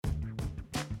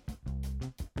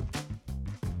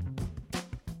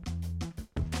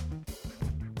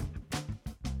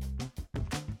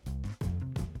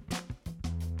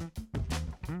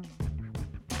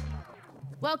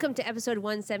Welcome to episode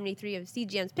 173 of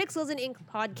CGM's Pixels and Ink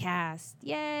podcast.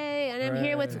 Yay! And I'm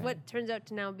here with what turns out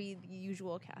to now be the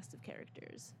usual cast of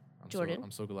characters. Jordan.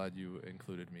 I'm so glad you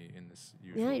included me in this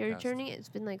usual Yeah, you're cast. returning. It's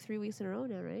been like 3 weeks in a row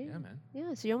now, right? Yeah, man.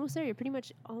 Yeah, so you're almost there. You're pretty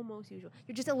much almost usual.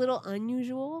 You're just a little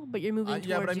unusual, but you're moving towards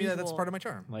Yeah, but I mean, usual. that's part of my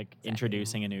charm. Like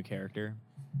introducing a new character,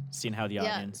 seeing how the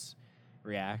audience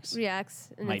reacts. Reacts.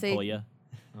 And Might it's pull you.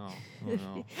 Oh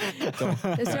no.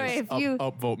 Sorry, if you...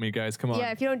 Upvote me, guys. Come on.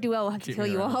 Yeah, if you don't do well, we'll have to Keep kill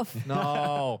me you around. off.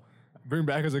 No. Bring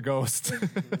back as a ghost.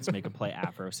 Let's make him play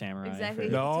Afro Samurai. Exactly.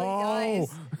 No.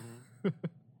 That's what he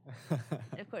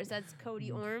does. Of course, that's Cody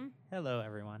Orm. Hello,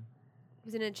 everyone.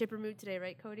 Who's in a chipper mood today,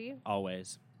 right, Cody?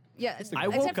 Always. Yeah, I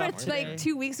woke except up for today. like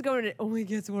 2 weeks ago, and it only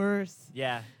gets worse.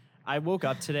 Yeah. I woke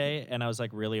up today and I was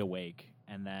like really awake.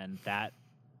 And then that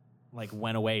like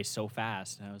went away so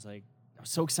fast. And I was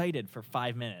so excited for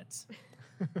 5 minutes.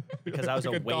 Because I was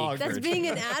Like a awake. dog. That's being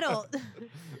an adult.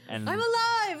 And I'm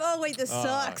alive. Oh wait, this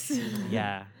sucks.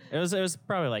 yeah. It was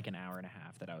probably like an hour and a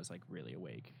half that I was like really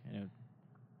awake. And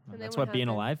then that's what what being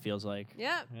happened? alive feels like.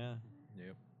 Yeah. Yeah.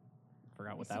 Yep.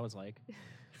 Forgot what that was like.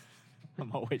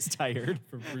 I'm always tired.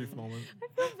 For a brief moment. I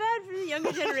feel bad for the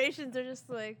younger generations. They're just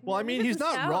like. Well, I "No, mean, get he's the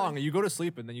not shower." wrong. You go to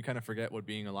sleep and then you kind of forget what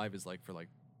being alive is like for like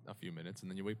a few minutes, and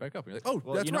then you wake back up and you're like, oh,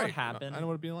 Well, that's you know right. what happened? I know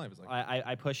what being alive is like.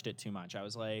 I pushed it too much. I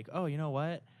was like, oh, you know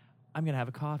what? I'm going to have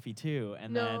a coffee too.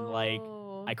 And then No. like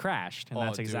I crashed. And Oh,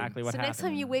 that's dude. exactly what So happened. next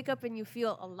time you wake up and you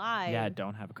feel alive. Yeah,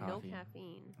 don't have a No coffee.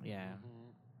 caffeine. Yeah.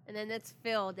 And then that's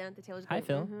Phil down at the tail. Hi,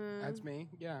 Phil. That's me.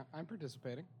 Yeah, I'm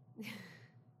participating.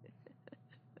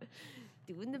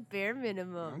 Doing the bare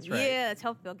minimum. That's right. Yeah, that's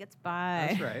how Phil gets by.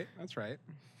 That's right. That's right.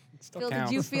 It still Phil, counts.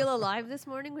 did you feel alive this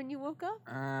morning when you woke up?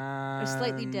 or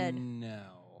slightly dead? No.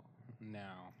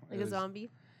 Like a zombie?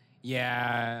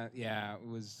 Yeah, it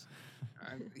was.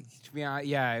 To be honest,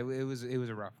 yeah, it was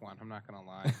a rough one. I'm not gonna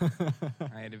lie.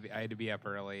 I had to be up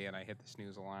early, and I hit the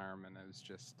snooze alarm, and it was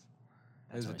just.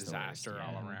 It was a always the worst, disaster yeah.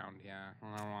 all around. Yeah,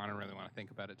 I don't really want to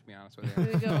think about it, to be honest with you.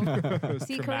 There we go. it was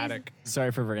See, traumatic.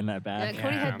 Sorry for bringing that Yeah, back.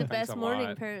 Cody had the thanks best a morning,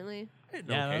 lot. apparently. Okay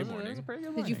that was morning. a pretty good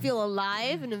Did morning. you feel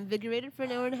alive and invigorated for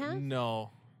an hour and a half? No.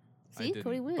 I See, didn't.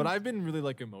 Cody wins. But I've been really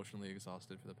like emotionally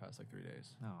exhausted for the past like 3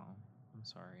 days. No, I'm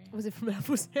sorry. Was it from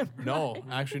Apple Samurai? No,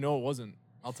 actually, no, it wasn't.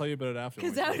 I'll tell you about it after.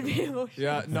 Because that would be emotional.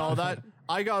 Yeah, no, that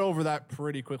I got over that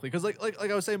pretty quickly. Because like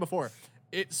I was saying before,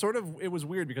 it was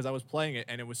weird because I was playing it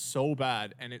and it was so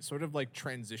bad, and it sort of like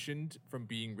transitioned from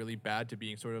being really bad to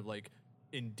being sort of like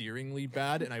endearingly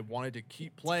bad, and I wanted to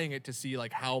keep playing it to see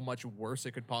like how much worse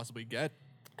it could possibly get,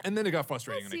 and then it got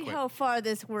frustrating Let's and I see quit. how far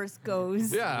this worse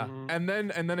goes. Yeah, and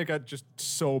then it got just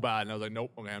so bad, and I was like,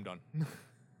 nope, okay, I'm done.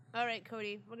 All right,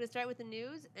 Cody. We're going to start with the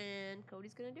news, and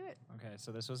Cody's going to do it. Okay,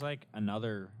 so this was like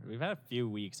we've had a few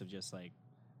weeks of just like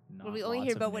not Will we only lots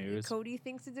hear of about what news. Cody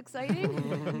thinks is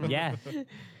exciting? Yeah.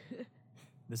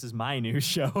 This is my news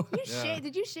show.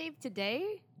 Did you shave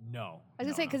today? No. I was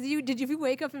gonna say, because did you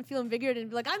wake up and feel invigorated and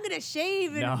be like, I'm gonna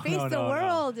shave and face the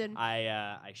world? And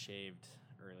I shaved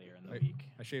earlier in the week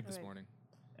I shaved this Alright. morning.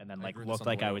 and then I like grew this looked on the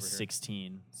like way I was over here.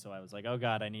 16. So I was like, oh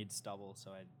god, I need stubble.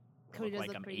 So I Cody look does like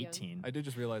look I'm pretty young. 18. I did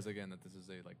just realize again that this is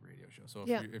a like radio show. So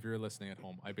Yeah. if you're listening at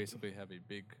home, I basically have a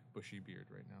big bushy beard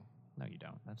right now. No, you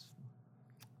don't. That's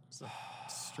a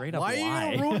straight up Why lie.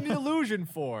 are you gonna ruin the illusion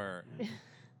for?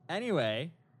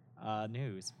 Anyway,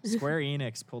 news. Square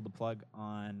Enix pulled the plug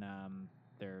on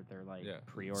their like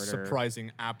pre-order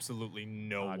Surprising absolutely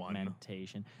no one.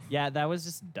 augmentation. Yeah, that was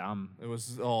just dumb. It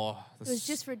was the It was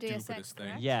just for Deus Ex, stupidest thing.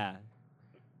 correct? Yeah.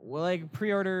 Well, like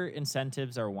pre-order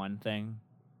incentives are one thing.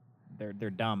 They're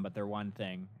dumb, but they're one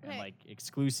thing. Right. And like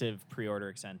exclusive pre-order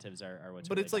incentives are what's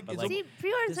But really it's like- dumb. it's See,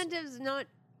 pre-order this- incentives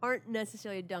aren't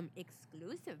necessarily dumb.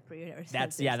 Exclusive pre-order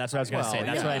incentives. that's what I was gonna Well, say.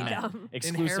 That's what I yeah. meant. Dumb.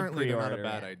 Exclusive Inherently, they're pre-order.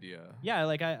 not a bad idea.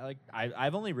 Yeah,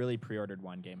 I've only really pre-ordered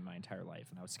one game in my entire life,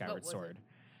 and that was Skyward was it? Sword.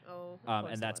 Oh, of course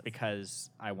And it that's was. because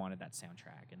I wanted that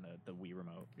soundtrack and the Wii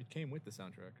remote. It came with the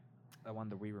soundtrack. I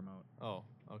wanted the Wii remote. Oh,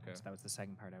 okay. So that was the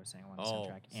second part I was saying. I wanted the Oh,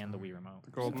 soundtrack and the Wii remote.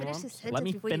 Golden Finish one. his sentence Let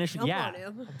me before finish. You jump Yeah. on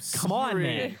him. Come on, Sorry.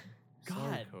 man. Sorry,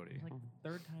 God, Cody. like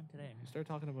third time today. You start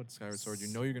talking about Skyward Sword, you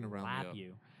know you're gonna round Slap me up.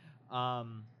 you.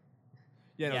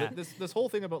 Yeah, no, Yeah. this whole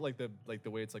thing about like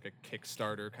the way it's like a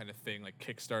Kickstarter kind of thing, like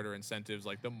Kickstarter incentives,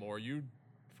 like the more you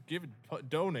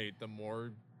donate, the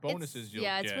more bonuses you'll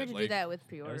yeah, get. it's weird to like, do that with That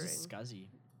pre-ordering. was just scuzzy.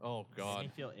 Oh It made me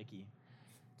god. feel icky.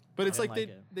 But it's I like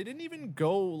didn't like they didn't even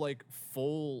go like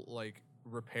full like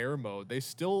repair mode. They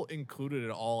still included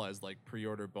it all as like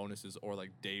pre-order bonuses or like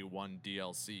day one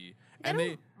DLC. I And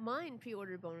don't mind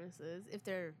pre-order bonuses if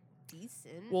they're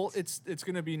decent. well, it's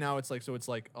gonna be now. It's like so. It's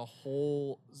like a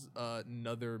whole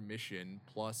another mission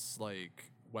plus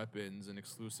like weapons and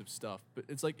exclusive stuff. But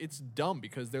it's like it's dumb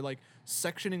because they're like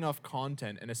sectioning off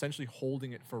content and essentially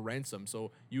holding it for ransom.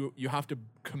 So you have to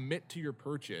commit to your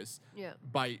purchase Yeah.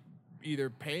 by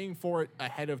either paying for it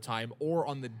ahead of time or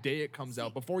on the day it comes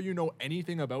out before you know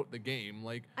anything about the game.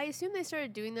 Like I assume they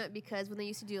started doing that because when they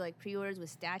used to do like pre-orders with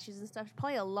statues and stuff, it's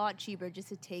probably a lot cheaper just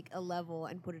to take a level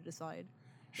and put it aside.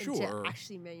 Than sure, to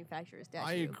actually manufacture a statue.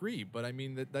 I agree, but I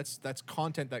mean that's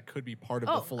content that could be part of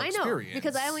Oh, the full I know experience.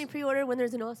 because I only pre-order when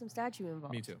there's an awesome statue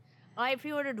involved. Me too. I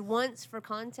pre-ordered once for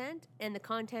content, and the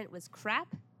content was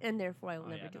crap, and therefore I will Oh,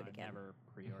 never yeah, do no, it I've again. never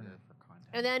pre-ordered for content.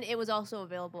 And then it was also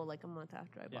available like a month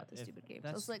after I bought the if stupid game. So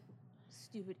that's- it's like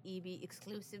stupid EB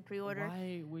exclusive pre-order.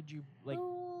 Why would you like?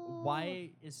 Oh. Why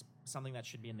is something that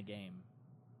should be in the game?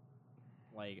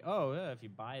 Like, oh, yeah, if you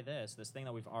buy this thing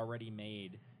that we've already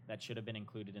made that should have been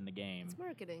included in the game It's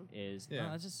marketing. is Yeah.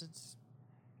 no, it's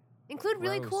Include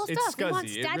really gross. cool It's stuff. We want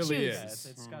scuzzy. It statues. really yeah, is.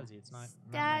 it's scuzzy. It's not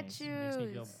Statues. Nice. It makes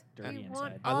me feel dirty we inside.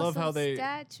 want I love how awesome they-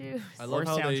 statues. I Or love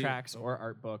how they soundtracks or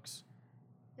art books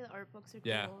Yeah, the art books are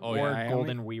Yeah. cool. Oh, or yeah. I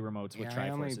golden Wii remotes with I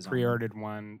only Triforces on them. pre-ordered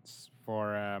once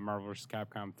for Marvel vs.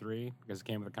 Capcom 3 because it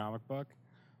came with a comic book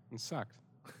and sucked.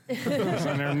 So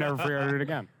I never pre-ordered it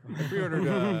again. I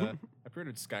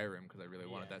pre-ordered Skyrim because I really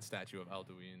wanted that statue of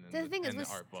Alduin and The thing is and with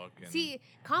the art book. And See,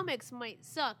 comics might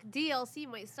suck, DLC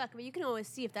might suck, but you can always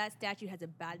see if that statue has a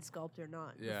bad sculpt or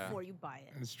not Yeah. before you buy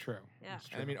it. It's true. Yeah. It's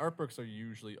and true. I mean, art books are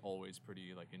usually always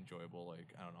pretty like enjoyable.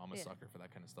 Like I don't know, I'm a Yeah. sucker for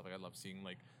that kind of stuff. Like I love seeing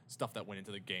like stuff that went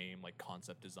into the game, like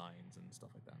concept designs and stuff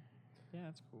like that. Yeah,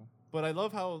 that's cool. But I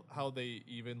love how they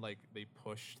even like they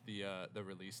pushed the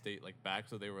release date like back,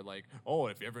 so they were like, oh,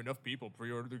 if ever enough people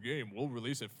pre-order the game, we'll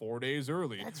release it 4 days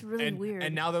early. That's really and, weird.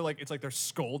 And now they're like, it's like they're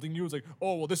scolding you. It's like,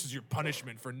 oh, well, this is your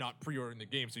punishment for not pre-ordering the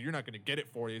game, so you're not going to get it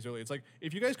 4 days early. It's like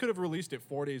if you guys could have released it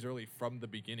 4 days early from the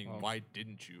beginning, Well, why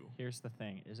didn't you? Here's the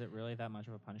thing: is it really that much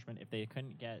of a punishment if they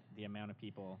couldn't get the amount of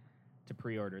people to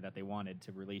pre-order that they wanted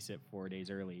to release it 4 days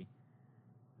early?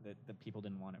 The people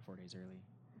didn't want it 4 days early.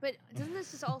 But doesn't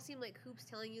this just all seem like hoops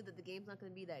telling you that the game's not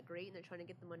going to be that great and they're trying to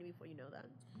get the money before you know that?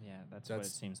 Yeah, that's what it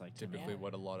That's seems like to me. Typically,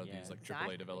 what a lot of Yeah, these like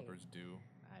exactly. AAA developers do.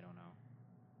 I don't know.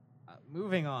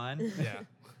 Moving on.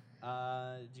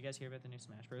 Yeah. Did you guys hear about the new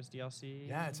Smash Bros. DLC?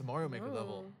 Yeah, it's a Mario Maker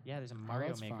level. Oh. Yeah, there's a Mario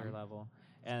that's Maker fun. level,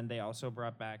 and they also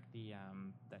brought back the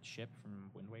that ship from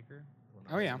Wind Waker.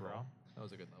 Oh, yeah. Bro. That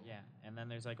was a good level. Yeah, and then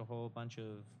there's like a whole bunch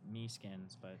of me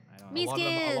skins, but I don't Me know.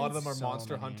 A lot of them are So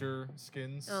Monster many. Hunter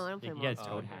skins. Oh, I don't play You get a Monster.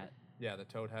 Toad Hunter. hat. Yeah, the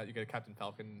Toad hat. You get a Captain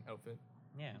Falcon outfit.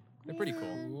 Yeah. They're pretty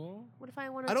cool. Cool. What if I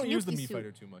want a I don't use the Tanuki Mii suit?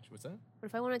 Fighter too much. What's that? What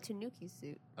if I want a Tanuki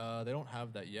suit? They don't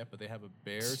have that yet, but they have a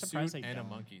bear Surprised suit they and a don't.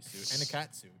 monkey suit and a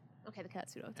cat suit. Okay, the cat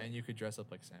suit. Okay. And you could dress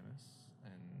up like Samus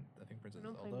and I think I Princess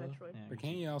don't play Zelda. Metroid. Yeah, But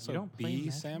can't you also don't play be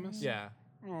Metroid? Samus? Yeah,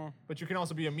 Oh. but you can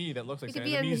also be a Mii that looks like You could Samus.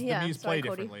 be The a Mii's, Mii, yeah, the Mii's sorry, play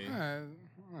Cody. differently.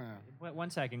 Wait, 1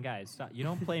 second, guys. Stop. You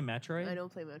don't play Metroid? I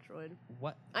don't play Metroid.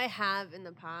 What? I have in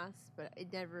the past, but it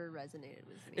never resonated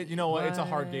with me. You know what? It's a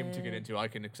hard game to get What? into. I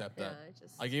can accept yeah, that. I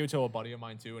just. I gave it to a buddy of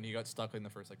mine too, and he got stuck in the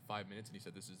first like 5 minutes, and he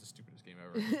said, "This is the stupidest game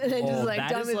ever." and I just like that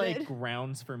done is with like it.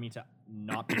 grounds for me to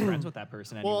not be friends with that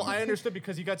person anymore. Well, I understood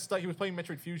because he got stuck. He was playing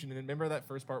Metroid Fusion, and then remember that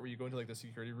first part where you go into like the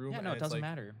security room? Yeah, and no, it it's, doesn't like,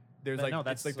 matter. There's But like no, it's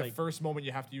that's like the like- first moment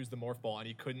you have to use the morph ball, and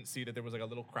he couldn't see that there was like a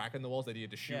little crack in the walls that he had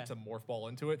to shoot Yeah. to morph ball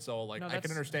into it. So like No, I can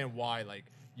that's- understand why like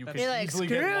you could You're like, easily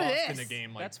get "Screw lost in a this."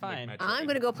 game like That's fine. Like I'm Metroid.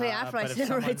 gonna go play But Afro if Samurai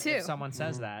someone, too. if someone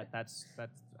says that, that's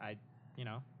I, you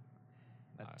know,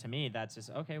 to me that's just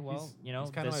okay. Well, He's- you know,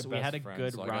 he's kinda this, my we had a best friend,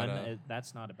 good so I run. gotta-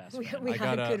 That's not a best We- friend. we I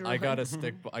had a gotta good I gotta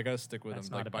run. stick with That's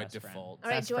him not like a by best friend. default. All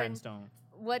right, Best Jordan. friends don't.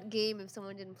 What game, if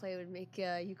someone didn't play, would make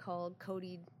you call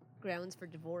Cody grounds for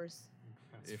divorce?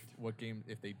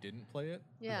 If they didn't play it?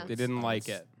 Yeah. They didn't like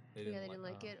it. They Yeah, they didn't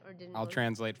like it or didn't. I'll know.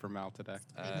 translate for Mel today.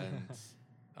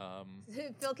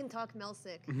 And Phil can talk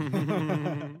Melsick.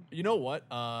 you know what?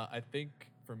 I think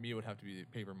for me it would have to be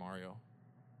Paper Mario.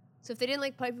 So if they didn't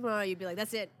like Paper Mario, you'd be like,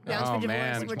 "That's it. Grounds Oh for divorce.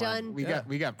 man, We're done." We Yeah.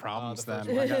 got problems the first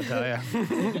then. I gotta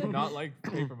tell You you. did not like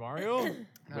Paper Mario?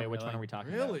 Wait, which one are we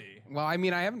talking about? Really? Well, I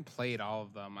mean, I haven't played all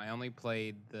of them. I only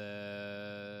played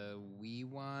the Wii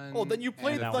one. Oh, then you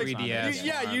played that like one's not Yeah, bad.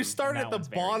 yeah. You one. start That at the one's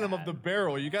very bottom of bad. the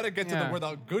barrel. You got to get to Yeah. where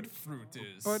the good fruit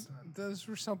is. But those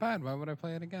were so bad. Why would I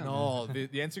play it again? no, the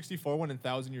N64 one and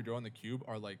 1000 Year Door on the Cube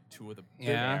are like two of the.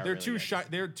 Yeah. they're Really two good.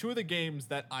 They're two of the games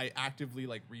that I actively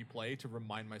like replay to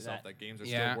remind myself that games are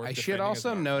Yeah, still worth I should defending as also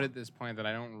Mario. note at this point that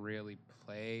I don't really play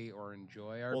play or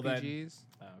enjoy Well, then- RPGs.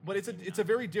 But it's a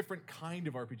very different kind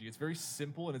of RPG. It's very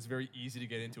simple and it's very easy to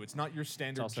get into. It's not your It's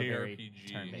standard also very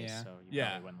JRPG. turn-based, Yeah. so you Yeah.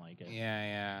 probably wouldn't like it.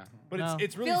 Yeah. But No.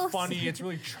 it's really Feels- funny. It's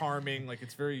really charming. Like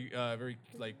it's very very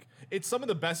like it's some of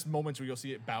the best moments where you'll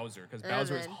see it Bowser because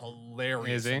Bowser is man.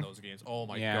 hilarious Is he? in those games. Oh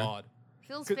my Yeah. god.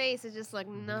 Phil's Could- face is just like,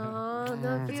 no, I'm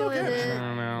not It's feeling okay. it. You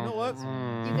know what?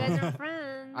 You guys are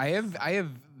friends. I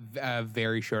have a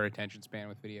very short attention span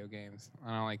with video games.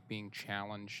 I don't like being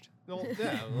challenged. Well,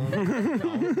 yeah. No,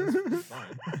 it's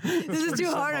fine. This is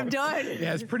too hard. I'm done.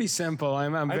 Yeah, it's pretty simple.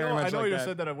 I'm very much I know like you that.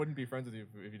 said that I wouldn't be friends with you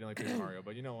if you didn't like Paper Mario,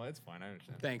 but you know what? It's fine. I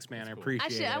understand. Thanks, man. It's I cool. appreciate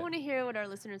Actually, it. I want to hear what our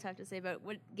listeners have to say about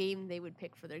what game they would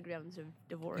pick for their grounds of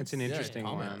divorce. It's an Yeah, interesting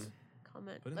comment. one.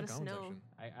 Comment. Put it in Let the us comment know.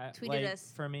 section. I Tweeted like,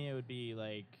 us. For me, it would be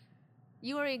like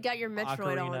You already got your Metroid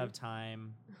Ocarina on. of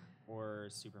Time or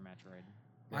Super Metroid.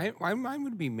 Mine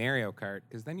would be Mario Kart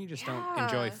because then you just don't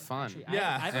enjoy Yeah. fun. Actually,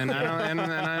 Yeah. I and I don't and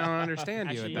I don't understand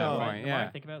you Actually, at that no, point. the more I Yeah.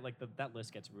 think about it, like that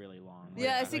list gets really long. Like,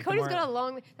 Yeah, like, see, the Cody's more- got a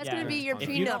long. That's yeah, gonna be your if if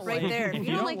you prenup don't right like- there. If If you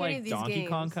don't don't like any of these Donkey games,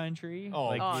 Kong Country, Oh,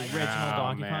 like oh, the yeah. original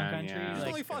Donkey man, Kong Country, yeah. It's like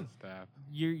only fun. Good stuff.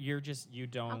 you're just you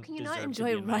don't. how can you deserve not to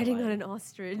enjoy be in my riding on life. an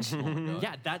ostrich? Oh my God.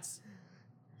 Yeah, that's.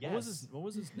 Yes. What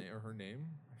was his name or her name?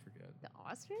 I forget. The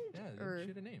ostrich? Yeah, Or she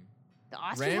had a name. the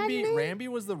ostrich had a name? Rambi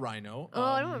was the rhino. Oh,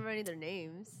 I don't remember any of their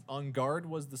names. On guard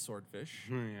was the swordfish.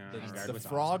 Yeah. Guard The was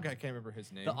frog, awesome. I can't remember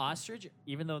his name. The ostrich,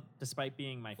 even though despite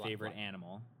being my Flap, favorite flap.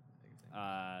 animal,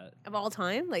 Of all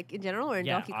time, like in general or in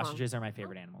yeah, Donkey Kong? ostriches are my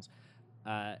favorite animals.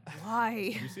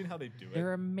 Why? Have you seen how they do it?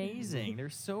 They're amazing. They're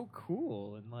so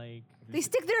cool and like. They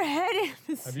stick their head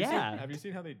in the Have you, Yeah. have you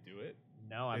seen how they do it?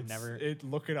 No, I've never.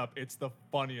 Look it up. It's the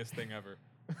funniest thing ever.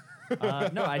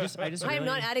 No, I just. I am really,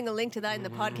 not adding a link to that in the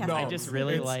podcast. No, I just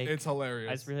really it's, like- It's hilarious.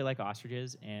 I just really like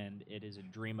ostriches, and it is a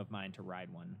dream of mine to ride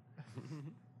one.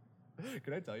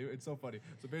 Can I tell you? It's so funny.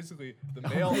 So basically, the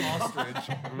male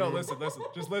ostrich. No, listen.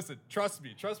 Just listen. Trust me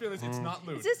on this. It's not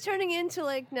loose. Is this turning into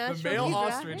like The natural? male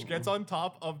geographic? ostrich gets on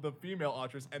top of the female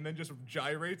ostrich and then just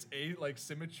gyrates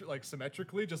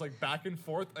symmetrically, just like back and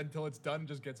forth until it's done.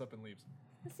 Just gets up and leaves.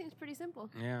 This seems pretty simple.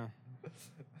 Yeah.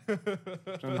 Sounds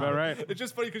about right. It's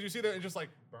just funny because you see that and just like.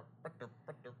 Okay,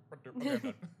 I'm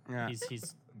done. Yeah.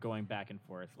 He's going back and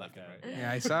forth like Left a. and right.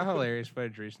 Yeah, I saw hilarious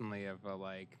footage recently of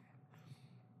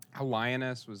a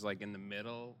lioness was like in the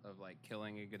middle of like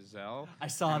killing a gazelle. I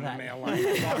saw And that. the male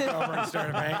lioness walked over and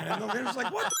started banging, and the lady was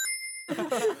like, "What?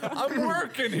 I'm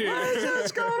working here.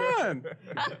 What's going on?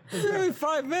 It's only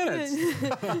 5 minutes."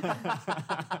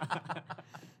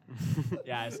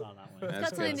 Yeah, I saw that one. That's Got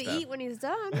something good to stuff. eat when he's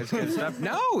done. That's good stuff.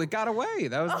 No, it got away.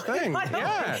 That was the thing.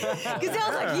 Yeah.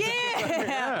 Gazelle's like, yeah,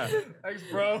 Yeah. Thanks,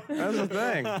 bro. That was the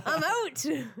thing. I'm out.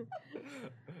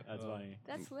 That's funny.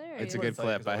 That's hilarious. It's a Well, good it's like-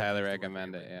 clip. 'cause I like highly to work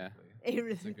recommend it. really Yeah.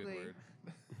 quickly. It's a good Irritatingly. word.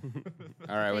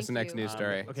 All right. What's the Thank next you. news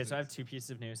story? Okay, so I have two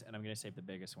pieces of news, and I'm gonna save the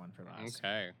biggest one for last.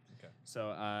 Okay. So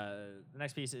the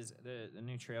next piece is the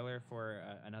new trailer for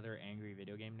another Angry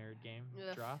Video Game Nerd game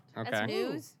Ugh. dropped. Okay. That's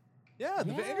news. Yeah,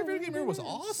 the Angry Video Gamer was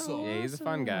awesome. Yeah, he's a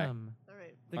fun guy. Awesome. All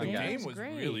right. The Fun guy. game was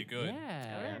really good.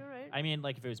 Yeah. All right. All right. I mean,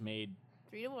 like if it was made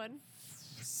 3-1.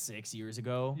 6 years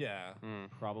ago, Yeah.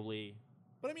 probably.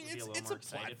 But I mean, Would be a it's little a more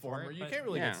excited for platformer. it, You but- can't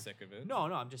really Yeah. get sick of it. No,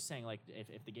 I'm just saying like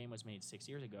if the game was made 6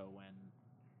 years ago when,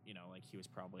 you know, like he was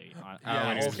probably on. Yeah,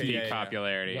 when it was okay, peak yeah, yeah.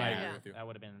 popularity. I Yeah. agree with you. That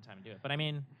would have been the time to do it. But I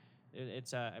mean,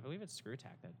 it's I believe it's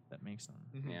ScrewAttack that makes them.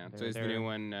 Mhm. Yeah. So They're- is the they're- new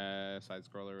one side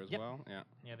scroller as Yep. well? Yeah.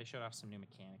 Yeah, they showed off some new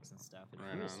mechanics and stuff. It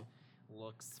Right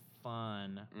looks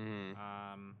fun. Mm.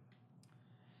 Um,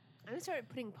 I'm gonna start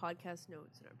putting podcast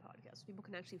notes in our podcast so people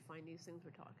can actually find these things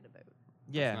we're talking about.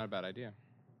 It's not a bad idea.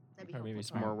 That'd be Probably helpful. be It's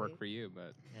smart. more probably. work for you,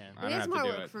 but yeah. I don't is have more to do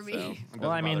work it. for me. so it Well,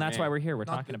 doesn't I mean, bother that's me. why we're here. We're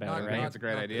Not talking the- about not- it, I think right? it's a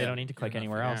great not- idea. They don't need to click Good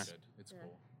anywhere enough. else. Good. It's Yeah.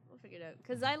 cool. We'll figure it out.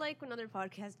 Because I like when other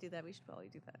podcasts do that. We should probably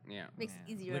do that. Yeah. Makes Yeah. it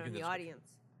easier Link on in the the description.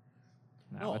 audience.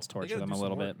 No, let's they torture gotta them do a some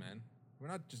little work, bit. man. We're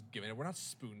not just giving it. We're not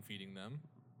spoon feeding them.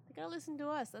 They gotta listen to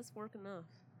us. That's work enough.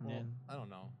 Well, Yeah. I don't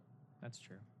know. That's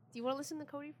true. Do you want to listen to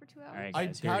Cody for 2 hours? All right, I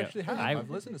guys, here we go. actually have. I- I've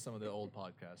listened to some of the old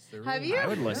podcasts. They're Have really you? good. I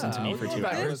would listen to Yeah, me I would for go 2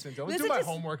 back and hours. listen to- I would Listen do my to s-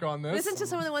 homework on this. Listen to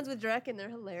some of the ones with Drekken. They're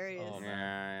hilarious. Oh, man.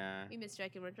 Yeah. We miss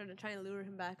Drekken. We're trying to lure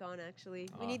him back on, actually.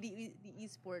 We Ah. need the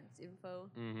esports info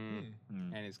Mm-hmm.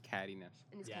 Mm. And his cattiness.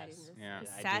 and his Yes. cattiness. Yeah. His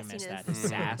Yeah, I do miss that. sassiness. His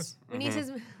sass. We need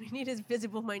his we need his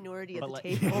visible minority at But the like-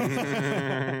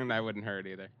 table. That wouldn't hurt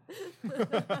either.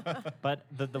 But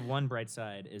the one bright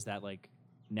side is that like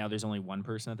now there's only one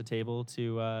person at the table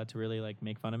to really like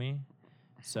make fun of me.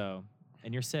 So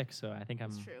and you're sick, so I think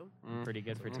I'm That's true. pretty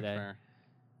good for Mm, today. fair.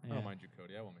 I Yeah. don't mind you,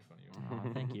 Cody. I won't make fun of you.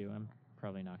 Aw, thank you. I'm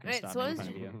probably not All going to right, stop so me what in was,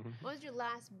 front of you. what was your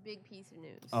last big piece of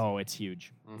news? Oh, it's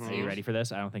huge. Mhm. Are you ready for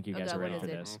this? I don't think you Oh guys God, are ready what for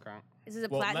is it? this. Okay. Is this a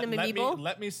Well, platinum let amiibo?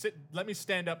 Let me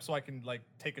stand up so I can like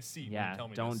take a seat. Yeah, and tell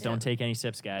me don't this. don't take any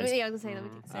sips, I guys. mean, yeah, I was gonna say, let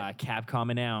me take a sip.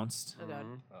 Capcom announced Oh God.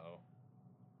 Uh-oh.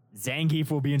 Zangief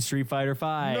will be in Street Fighter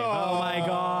 5. No. Oh my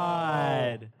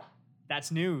god.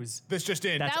 That's news. This just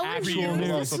in. That's That was actual news news.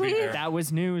 this Also be week? there. That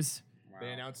was news.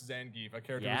 They announced Zangief, a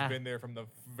character Yeah. who's been there from the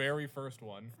very first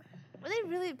one. Were they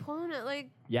really pulling it like?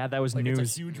 Yeah, that was Like news.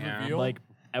 it's a huge Yeah. reveal. Like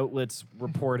outlets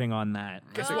reporting on that.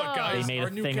 guess Oh. what, guys? They made Our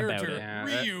a new thing about character, it. Yeah,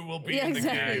 Ryu, will be Yeah, in the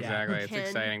exactly. Yeah, game. exactly. It's Ken.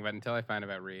 exciting, but until I find out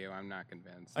about Ryu, I'm not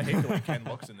convinced. I hate the way Ken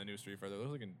looks in the new Street Fighter. He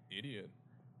looks like an idiot.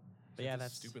 But yeah, Like this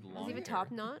that's stupid Does long he have a hair.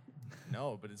 top knot?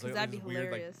 No, but it's 'Cause like that'd this be weird,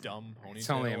 hilarious. like dumb ponytail. It's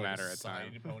only a like matter of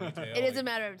side time. Ponytail. It is a like-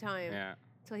 matter of time. Yeah.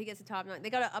 Till he gets a top knot. They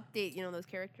gotta update, those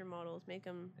character models, make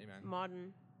them Hey, man.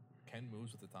 modern. Ken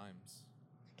moves with the times.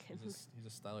 He's a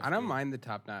stylish. I don't dude. mind the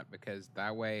top knot because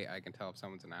that way I can tell if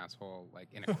someone's an asshole, like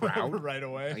in a crowd. right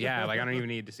away. Yeah, like I don't even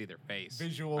need to see their face.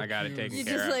 Visual I got it cues. taken You're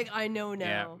care just of. like, I know now.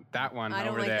 Yeah, that one I don't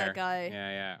over like there. that guy.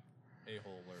 Yeah,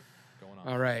 A-hole alert going on.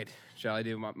 yeah. All right. Shall I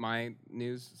do my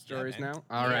news stories man. now?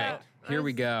 All Yeah. right. Here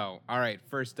we go. All right.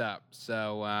 First up.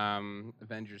 So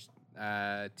Avengers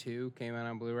 2 came out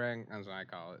on Blu-ray. That's what I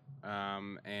call it.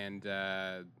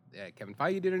 Kevin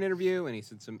Feige did an interview, and he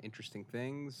said some interesting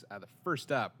things. The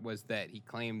first up was that he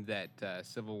claimed that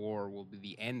Civil War will be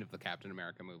the end of the Captain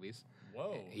America movies.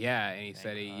 Whoa. Yeah, and he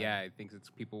said, Thank God. he thinks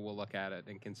people will look at it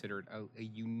and consider it a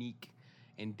unique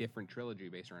and different trilogy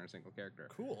based around a single character,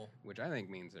 Cool. which I think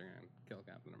means they're going to kill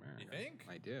Captain America. You think?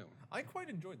 I do. I quite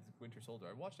enjoyed the Winter Soldier.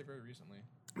 I watched it very recently.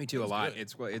 Me too, It a was lot.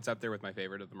 good. It's up there with my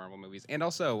favorite of the Marvel movies, and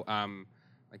also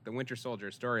like the Winter Soldier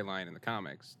storyline in the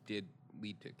comics did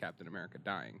lead to Captain America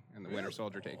dying and the Winter Really?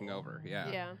 Soldier taking over. Yeah.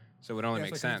 Yeah, so it only Yeah,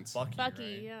 makes it's like it's sense.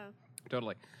 Bucky, right? yeah.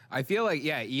 Totally. I feel like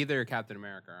either Captain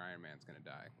America or Iron Man's going to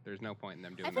die. There's no point in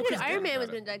them doing. I this figured just Iron to Man was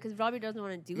regret going to die because Robbie doesn't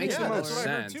want to do Makes it the yeah, most that's what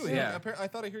I heard sense, too. yeah. I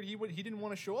thought I heard he didn't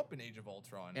want to show up in Age of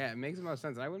Ultron. Yeah, it makes the most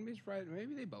sense. And I wouldn't be surprised.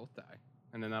 Maybe they both die.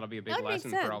 And then that'll be a big That would make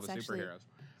lesson for all the sense, actually. superheroes.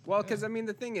 Well, because, I mean,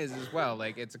 the thing is, as well,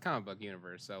 like, it's a comic book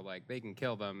universe. So, like, they can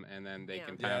kill them and then they Yeah.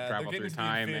 can Yeah, time they're travel getting through into the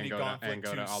time and Infinity go to, Gauntlet 2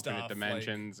 alternate stuff, like-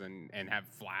 dimensions and have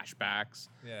flashbacks.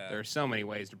 Yeah. There are so many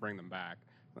ways to bring them back.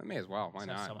 But may as well. Why Let's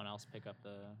not? have someone else pick up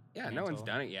the Yeah, no one's mantle.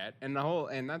 done it yet. And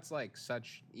that's like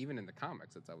even in the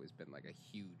comics, it's always been like a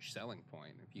huge selling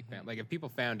point. If you found, like, if people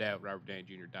found out Robert Downey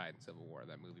Jr. died in Civil War,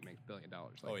 that movie makes $1 billion like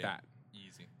Oh, yeah. that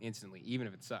Easy. instantly, even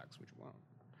if it sucks, which it won't.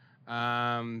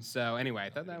 So anyway, I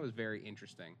thought that was very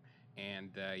interesting.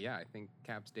 And I think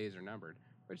Cap's days are numbered,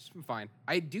 which is fine.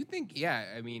 I do think,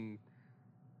 I mean,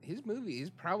 his movie, he's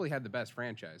probably had the best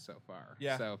franchise so far.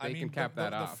 Yeah. So if I they mean, can cap the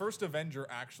that off. The first Avenger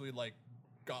actually like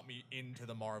got me into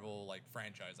the Marvel like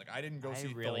franchise. Like I didn't go I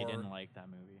see really Thor. didn't like that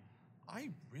movie. I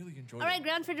really enjoyed All right, it.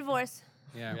 ground for divorce.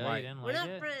 yeah, Really? why? You didn't We're like not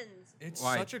it? friends. It's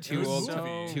Why? such a Too good old,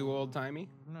 movie. too old timey.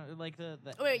 No, like the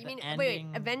Oh, wait, you the mean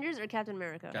ending, Avengers or Captain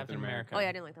America? Captain America. Oh yeah,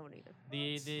 I didn't like that one either. The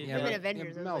Yeah, Even but-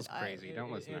 Avengers, I was Mel's like, crazy.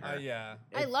 Don't listen to her. Yeah.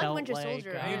 I it love felt Winter like, Soldier.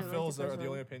 I Me didn't and like Phil's the are first the one.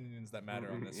 only opinions that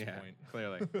matter on this Yeah, point.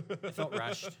 clearly. It felt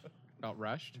rushed. Felt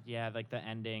rushed. Yeah, like the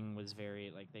ending was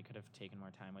very like they could have taken more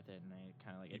time with it, and they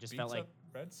kind of like He it just beats felt like up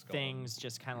Red Skull things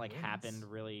just kind of like wins. happened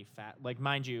really fast. Like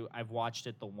mind you, I've watched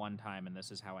it the one time, and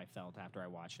this is how I felt after I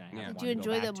watched it. I Yeah. haven't Did you wanted to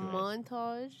go enjoy back the to it.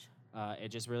 montage? It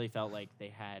just really felt like they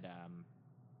had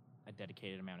a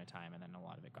dedicated amount of time, and then a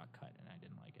lot of it got cut, and I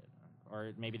didn't like it.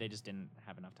 Or maybe they just didn't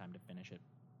have enough time to finish it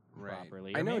Right.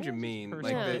 properly. I Or know maybe what you it was just mean. Like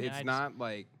personal personal. the, opinion. it's I just- not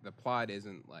like the plot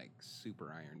isn't like super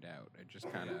ironed out. It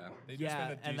just kind of They just Yeah, spend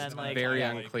a and decent then, amount like- of Very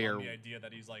time, like, unclear. on the idea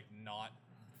that he's like not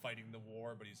fighting the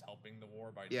war, but he's helping the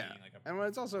war by yeah. being like a And well,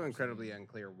 it's also incredibly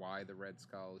unclear why the Red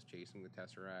Skull is chasing the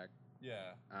Tesseract.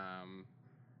 yeah.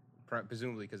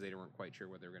 Presumably because they weren't quite sure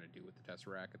what they were going to do with the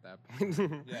Tesseract at that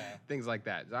point. Yeah. Things like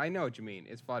that. So I know what you mean.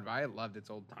 It's flawed, but I loved its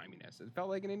old timiness. It felt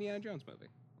like an Indiana Jones movie.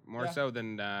 More Yeah. so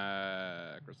than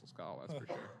Crystal Skull, that's for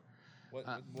sure. What,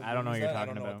 I don't know what you're is that? I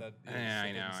talking don't know about. what that is. Yeah, It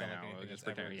I know, doesn't I sound like know. anything Let's just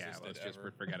that's ever pretend, existed let's just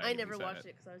ever. forget. I even never said watched it.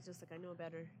 it because I was just like, I know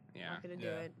better. Yeah. I'm not gonna do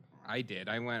Yeah. it. I did.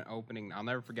 I went opening. I'll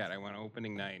never forget. I went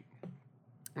opening night.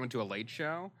 I went to a late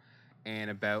show, and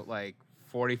about like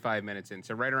 45 minutes in,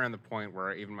 so right around the point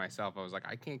where even myself, I was like,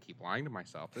 I can't keep lying to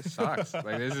myself. This sucks.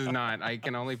 Like this is not. I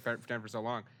can only pretend for so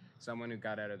long. Someone who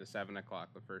got out of the 7 o'clock,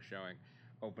 the first showing,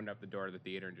 opened up the door to the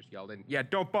theater and just yelled in, "Yeah,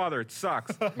 don't bother. It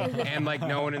sucks." And like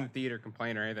no one in the theater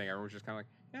complained or anything. Everyone was just kind of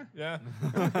like, Yeah.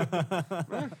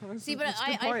 See, but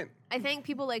I thank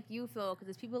people like you, Phil, because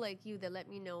it's people like you that let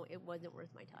me know it wasn't worth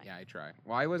my time. Yeah, I try.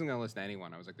 Well, I wasn't gonna listen to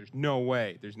anyone. I was like, "There's no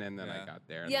way." And then I got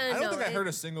there. And Yeah. I don't No, think I heard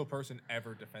a single person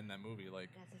ever defend that movie. Like,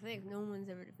 That's the thing. No one's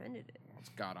ever defended it. it's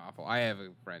god awful. I have a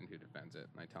friend who defends it,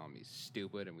 and I tell him he's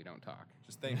stupid, and we don't talk.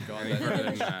 just thank God Any further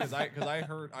than that. because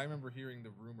I remember hearing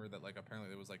the rumor that like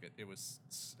apparently it was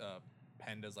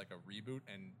penned as like a reboot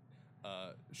and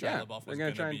Shia Yeah, LaBeouf they're was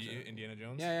gonna gonna try be and- Indiana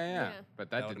Jones. Yeah. Yeah. But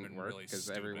That that would've didn't been work really because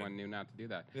stupid. everyone knew not to do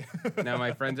that. Now,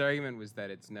 my friend's argument was that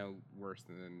it's no worse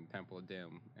than Temple of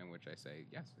Doom, in which I say,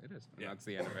 yes, it is. And Yeah. that's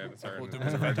the end of it. It's our, Temple of Doom end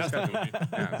is a of our fantastic discussion. movie.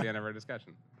 Yeah, it's the end of our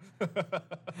discussion.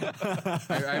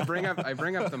 I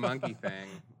bring up the monkey thing,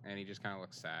 and he just kind of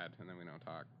looks sad, and then we don't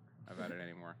talk about it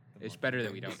anymore. It's better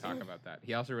that we don't talk about that.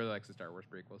 He also really likes the Star Wars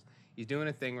prequels. He's doing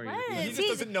a thing where Right. He See,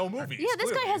 just doesn't know movies. Yeah, this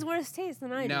guy clearly. has worse taste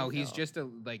than I do. no, he's so. just a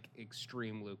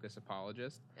extreme Lucas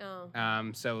apologist.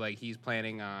 Oh. So like he's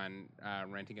planning on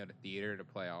renting out a theater to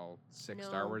play all 6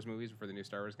 Star No. Wars movies before the new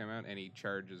Star Wars come out, and he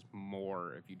charges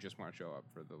more if you just want to show up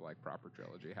for the proper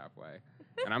trilogy halfway.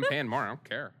 And I'm paying more. I don't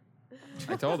care.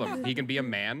 I told him he can be a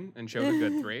man and show the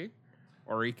good 3,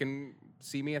 or he can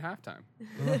see me at halftime.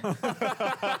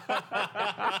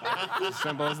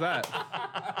 Simple as that.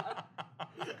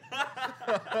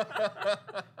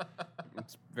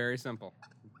 It's very simple.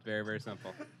 Very, very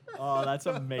simple. Oh, that's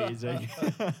amazing.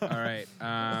 All right.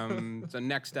 So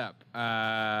next up,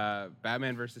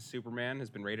 Batman versus Superman has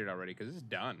been rated already because it's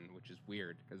done, which is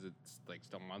weird because it's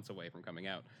still months away from coming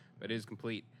out, but it is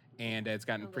complete. And it's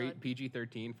gotten Oh, God.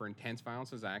 PG-13 for intense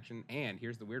violence and action. And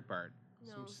here's the weird part: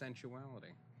 some No.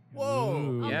 sensuality. Whoa.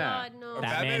 Ooh. Oh Yeah. God, no. Are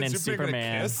Batman and gonna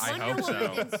Superman. kiss? I Wonder hope Woman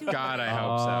so. and Superman. God, I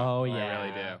hope so. Oh, I yeah.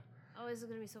 really do. Oh, this is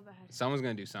gonna be so bad. Someone's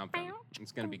gonna do something.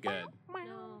 It's gonna be good.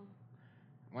 No.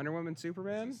 Wonder Woman,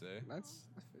 Superman. What's it say? That's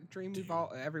a dream we've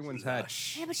all everyone's had.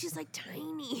 Yeah, but she's like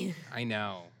tiny. I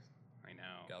know.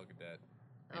 Gal Gadot.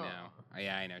 I know. Oh.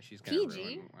 Yeah, I know. She's gonna PG?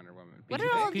 ruin Wonder Woman. What PG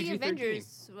are all the PG-13.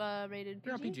 Avengers rated?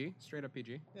 They're all PG? PG, straight up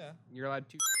PG. Yeah. You're allowed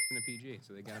 2 in a PG,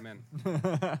 so they got them in.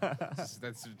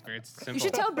 That's very simple. You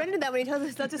should tell Brendan that when he tells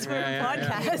us not to swear Yeah, on the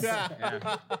yeah,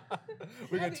 podcast. Yeah.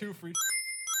 We got 2 free.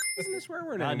 Isn't a swear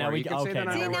word now anymore? we- You can say it okay, on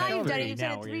now See, we're network now you've done it. television. You've said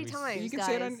Now it we- 3 we- times, You can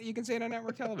guys. say it on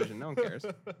network television. No one cares.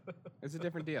 It's a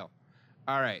different deal.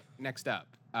 All right, next up,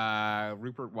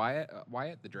 Rupert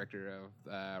Wyatt, the director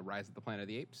of Rise of the Planet of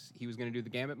the Apes. He was going to do the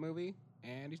Gambit movie,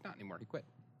 and he's not anymore. He quit.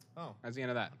 Oh. That's the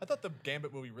end of that. I thought the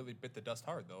Gambit movie really bit the dust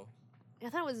hard though. I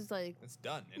thought it was like. It's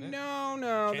done, isn't it? No,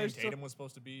 Channing there's still. Tatum was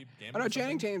supposed to be Gambit. Oh no, or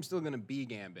Channing something? Tatum's still going to be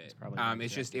Gambit. probably gonna be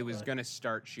It's just it Gambit, was but- going to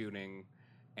start shooting,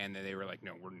 and then they were like,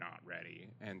 no, we're not ready,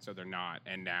 and so they're not,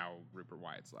 and now Rupert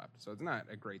Wyatt's left, so it's not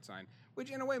a great sign, which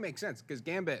in a way makes sense because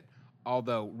Gambit,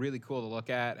 although really cool to look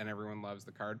at, and everyone loves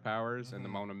the card powers and the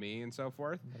Mona Me and so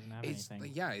forth. Doesn't have It's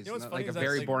anything. yeah, he's know what's not, funny like a is that's,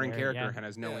 very like, boring very- character yeah. and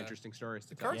has no Yeah. interesting stories to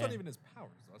The tell. cards Yeah. aren't even his powers.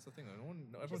 That's the thing. Everyone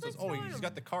like says, "Oh, he's throwing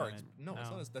got the cards." Right. No,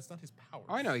 it's No. not. That's not his powers.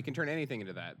 Oh, I know he can turn anything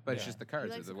into that, but it's Yeah. just the cards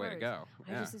are likes the the way to cards. go.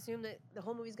 I Yeah. just assumed that the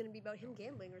whole movie's gonna be about him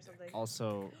gambling or something.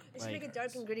 Also, They should make it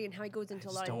dark and gritty and how he goes into a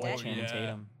just lot don't of like debt. Channing Yeah.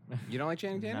 Tatum. You don't like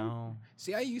Channing Tatum? No.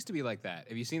 See, I used to be like that.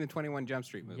 Have you seen the 21 Jump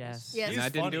Street movies? Yes. Yes. And that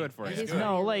He's didn't do funny. it for He's you. He's good.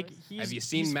 funny. No, like Have he's. you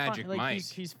seen he's Magic like, Mike?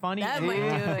 He's funny. That might do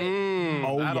it.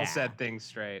 Oh, That'll yeah. set things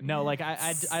straight. No, like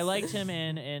I liked him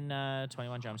in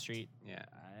 21 Jump Street. Yeah.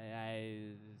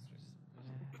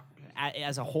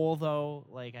 As a whole, though,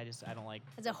 like I don't like.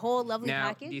 As a whole lovely Now,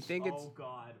 package. do you think it's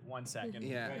God, 1 second.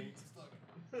 Yeah.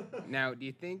 now? Do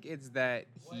you think it's that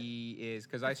he is?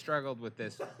 Because I struggled with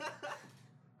this.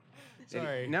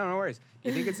 Sorry. No worries. Do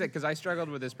you think it's that? Because I struggled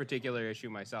with this particular issue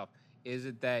myself. Is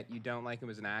it that you don't like him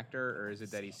as an actor, or is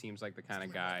it that he seems like the kind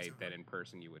of guy that in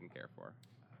person you wouldn't care for?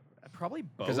 Probably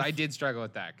both. Because I did struggle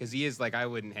with that. Because he is like I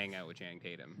wouldn't hang out with Channing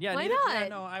Tatum. Yeah, Why neither- not? Yeah,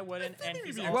 no, I wouldn't. And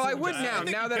he's be also Well, I Also would just- now. I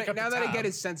think Now you that pick up now the that I tab. get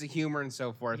his sense of humor and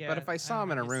so forth. Yeah, but if I saw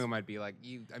him in a he's- room, I'd be like,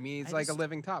 "You." I mean, he's I like a just-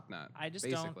 living top knot. I just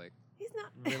don't- basically. He's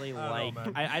not. really I like. don't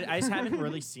know, man. I just haven't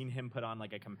really seen him put on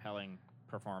like a compelling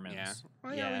performance. Yeah.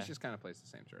 Well, yeah. He's just kind of plays the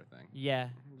same sort of thing. Yeah,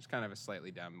 Just kind of a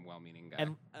slightly dumb, well-meaning guy.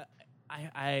 and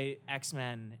I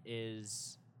X-Men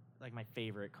is like my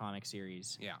favorite comic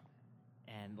series, yeah.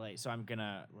 and like so I'm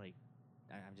gonna like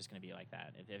I'm just gonna be like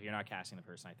that. If you're not casting the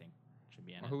person, I think should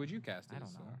be in Well, it. who would you cast? I as,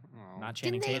 don't know. Oh. Not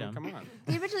Channing Didn't they- Tatum. Come on.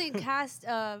 They originally cast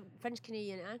a French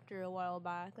Canadian actor a while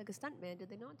back, like a stuntman. Did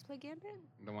they not to play Gambit?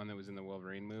 The one that was in the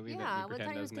Wolverine movie that Yeah, you one pretend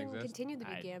time he was doesn't going to exist. continue to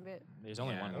be I- Gambit. There's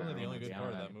only Yeah, one. That was the Wolverine only good movie, part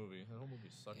of I that don't know. movie. The whole movie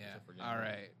sucked. Yeah. except for All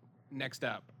Gambit. right. Next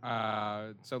up,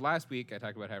 so last week I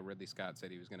talked about how Ridley Scott said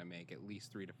he was going to make at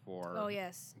least 3 to 4. Oh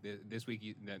yes. This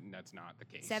week, that's not the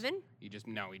case. 7? He just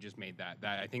made that.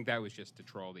 I think that was just to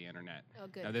troll the internet. Oh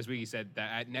good. Now this week he said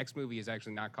that next movie is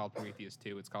actually not called Prometheus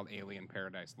 2. It's called Alien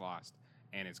Paradise Lost,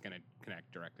 and it's going to connect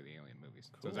direct to the Alien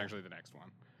movies. So it's Cool. actually the next one.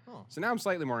 Oh. So now I'm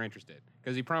slightly more interested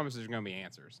because he promises there's going to be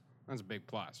answers. That's a big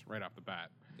plus right off the bat.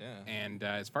 Yeah. And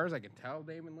as far as I can tell,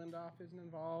 Damon Lindelof isn't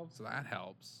involved, so that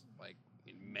helps like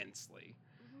immensely.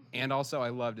 And also, I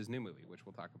loved his new movie, which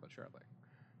we'll talk about shortly.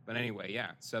 But anyway,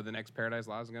 yeah. So the next Paradise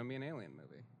Lost is going to be an alien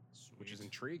movie, which is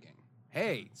intriguing.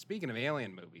 Hey, speaking of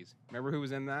alien movies, remember who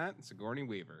was in that? Sigourney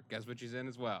Weaver. Guess what she's in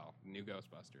as well? New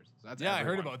Ghostbusters. So that's Yeah, I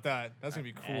heard everyone. about that. That's gonna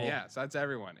be cool. Yeah, so that's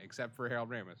everyone except for Harold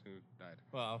Ramis, who died.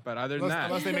 Well, But other than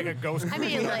unless they make a ghost. I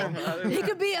mean, like, he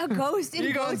could be a ghost in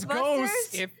Egon's Ghostbusters.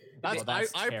 ghost. If That's, Well,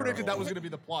 that's I predicted that was terrible. going to be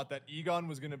the plot, that Egon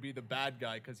was going to be the bad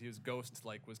guy because his ghost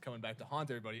was coming back to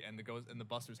haunt everybody, and the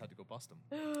Busters had to go bust him.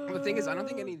 Well, the thing is, I don't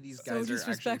think any of these So guys are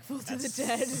disrespectful to the That's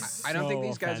dead. I don't think So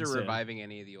these guys are offensive. reviving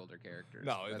any of the older characters.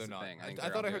 No, That's they're the not. thing. I think I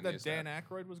they're thought all I heard doing that new Dan stuff.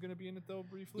 Aykroyd was going to be in it though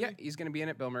briefly. Yeah, he's going to be in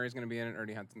it. Bill Murray's going to be in it.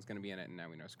 Ernie Hudson's going to be in it, and now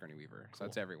we know Sigourney Weaver. So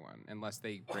that's everyone, unless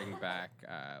they bring back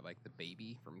like the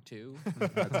baby from 2.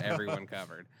 That's everyone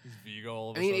covered. He's Vigo.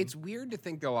 All of I a mean, sudden. it's weird to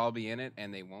think they'll all be in it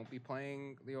and they won't be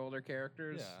playing the older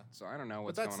characters. Yeah. So I don't know But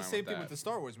what's that's going the on same with thing that. with the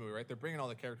Star Wars movie, right? They're bringing all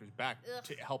the characters back Ugh.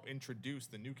 to help introduce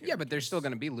the new characters. Yeah, but there's still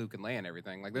going to be Luke and Leia and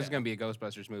everything. Like this is Yeah. going to be a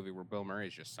Ghostbusters movie where Bill Murray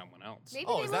is just someone else. Maybe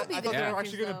Oh, they is will that? be I the thought they were characters,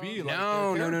 actually going to though. be like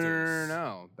No, their no, no, no, characters. no,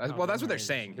 no. That's, No, well, Bill that's what they're Murray's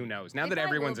saying. in Who it. knows? Now They that probably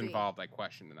everyone's will be. involved, I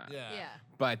question that. Yeah. Yeah.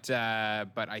 But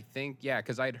I think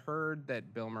because I'd heard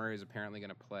that Bill Murray is apparently going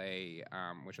to play,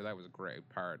 which I thought was a great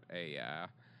part, a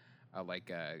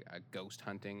ghost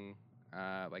hunting.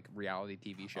 Like reality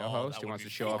TV show Oh, host that who would wants be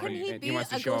to show fun. up and Couldn't he he be wants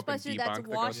to a show up and Ghostbuster that's debunk the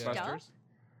washed up? Ghostbusters.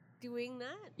 Doing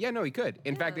that? Yeah, no, he could.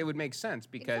 In fact, Yeah. it would make sense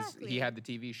because Exactly. he had the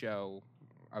TV show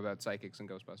about psychics and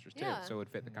Ghostbusters too, Yeah. so it would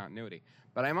fit the continuity.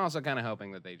 But I'm also kind of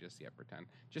hoping that they just pretend,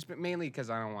 just mainly because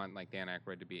I don't want like Dan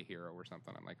Aykroyd to be a hero or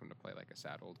something. I'd like him to play like a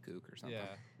sad old kook or something.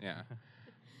 Yeah. Yeah,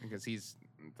 because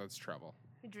that's trouble.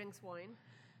 He drinks wine.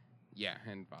 Yeah,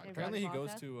 and vodka. Apparently he Vodka?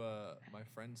 goes to. My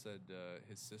friend said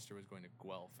his sister was going to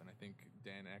Guelph, and I think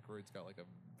Dan Aykroyd's got like a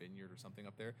vineyard or something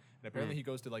up there. And apparently he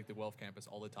goes to like the Guelph campus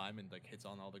all the time and like hits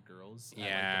on all the girls. Yeah,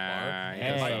 at, like, the bar. he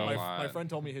And does my, that a my, lot. my friend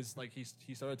told me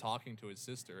he started talking to his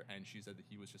sister, and she said that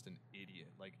he was just an idiot.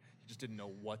 Like he just didn't know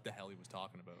what the hell he was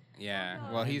talking about. Yeah, Oh,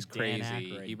 well, God. he's Dan crazy.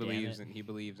 Aykroyd, He damn believes it.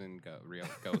 in real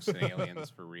ghosts and aliens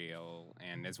for real,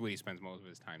 and that's what he spends most of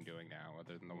his time doing now,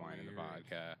 other than the wine and the Weird.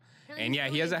 vodka. Apparently And he's yeah, he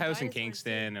really has a into house in dinosaurs, too.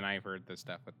 Kingston, and I've heard the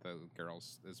stuff with the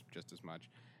girls is just as much.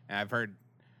 And I've heard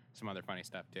some other funny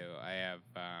stuff too. I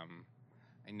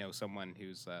know someone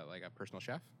who's like a personal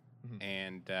chef, Mhm.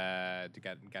 and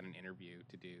got an interview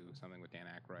to do something with Dan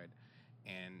Aykroyd.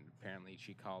 And apparently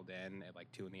she called in at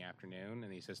like 2 p.m,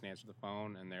 and the assistant answered the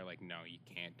phone, and they're like, "No, you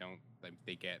can't. Don't." Like,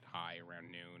 they get high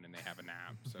around noon, and they have a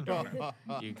nap, so don't.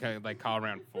 You can like call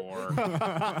around 4.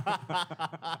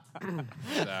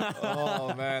 So,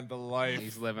 Oh man, the life.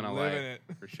 he's living a Living life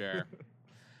it. for sure.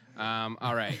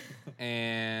 All right,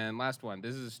 and last one.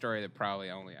 This is a story that probably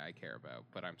only I care about,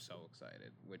 but I'm so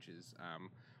excited. Which is,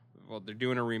 well, they're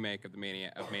doing a remake of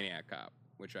Maniac Cop,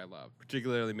 which I love,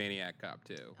 particularly Maniac Cop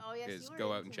 2. Oh, yes, is you were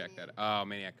go out and into check me. that out. Oh,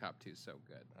 Maniac Cop 2 is so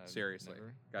good. I've Seriously,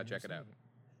 never gotta check it seen out.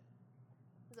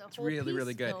 There's a It's whole really,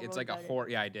 really piece good. film It's like a about it. horror.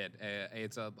 Yeah, I did.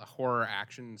 It's a horror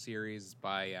action series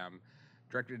by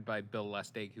directed by Bill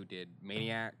Lustig, who did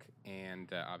Maniac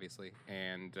and obviously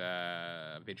and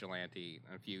Vigilante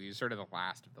and a few. He was sort of the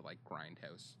last of the like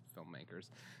grindhouse filmmakers.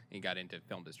 He got into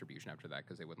film distribution after that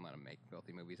because they wouldn't let him make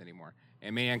filthy movies anymore.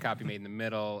 And Maniac Cop he made in the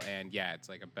middle, and yeah, it's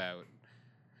like about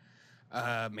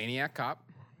Maniac Cop.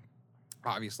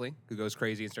 Obviously, who goes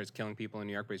crazy and starts killing people in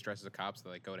New York, but he's dressed as a cop, so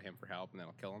they like go to him for help, and then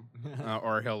he'll kill him.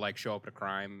 Or he'll like show up at a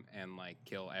crime and like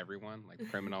kill everyone, like the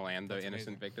criminal and the That's innocent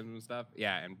amazing. victims and stuff.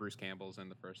 Yeah, and Bruce Campbell's in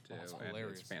the first 2, That's and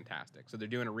hilarious. it's fantastic. So they're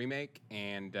doing a remake,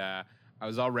 and I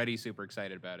was already super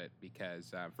excited about it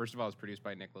because first of all, it's produced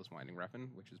by Nicholas Winding Refn,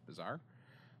 which is bizarre.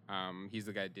 He's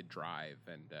the guy that did Drive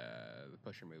and the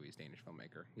Pusher movies, Danish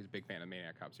filmmaker. He's a big fan of the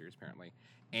Maniac Cop series, apparently.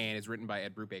 And it's written by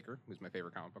Ed Brubaker, who's my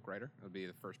favorite comic book writer. It'll be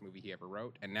the first movie he ever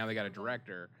wrote. And now they got a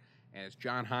director, and it's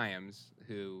John Hyams,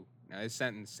 who, now this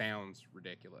sentence sounds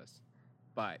ridiculous,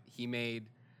 but he made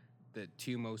the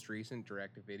 2 most recent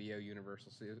direct-to-video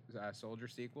Universal Soldier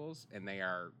sequels, and they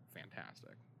are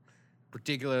fantastic.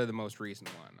 Particularly the most recent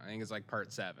one. I think it's like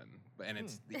part 7, and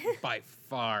it's by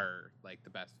far like the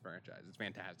best franchise. It's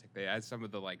fantastic. They had some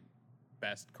of the like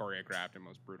best choreographed and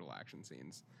most brutal action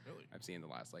scenes Really? I've seen in the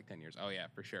last like 10 years. Oh yeah,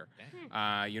 for sure.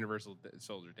 Universal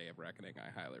Soldier Day of Reckoning,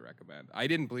 I highly recommend. I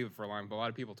didn't believe it for a long, but a lot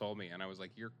of people told me, and I was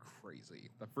like, "You're crazy."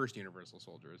 The first Universal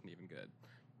Soldier isn't even good,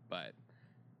 but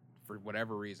for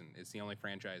whatever reason, it's the only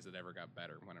franchise that ever got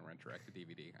better when it went direct to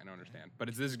DVD. I don't understand, but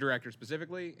it's this director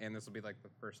specifically, and this will be like the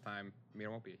first time. I mean,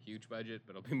 it won't be a huge budget,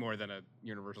 but it'll be more than a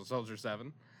Universal Soldier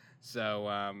 7. So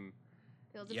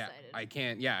Feels yeah, excited. I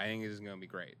can't. Yeah, I think this is going to be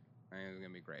great. I think it's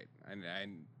going to be great. I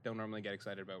don't normally get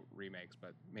excited about remakes,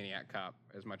 but Maniac Cop,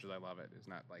 as much as I love it, is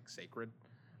not like sacred.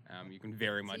 You can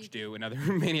very much do another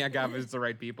Maniac Cop if it's the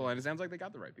right people, and it sounds like they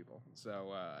got the right people.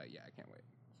 So yeah, I can't wait.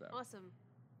 So Awesome.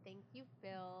 Thank you,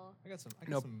 Phil. I got some. I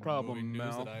got No some problem, movie news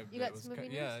Mel. that You that got was some movie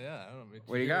Yeah, news? yeah. I don't know.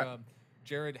 What do you got?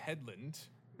 Jared Hedlund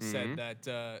Mhm. said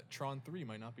that Tron 3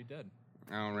 might not be dead.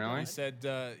 oh really? He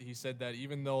said that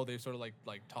even though they sort of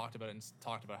like talked about it and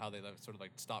talked about how they sort of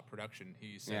like stopped production,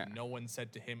 he said Yeah. no one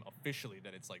said to him officially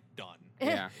that it's like done.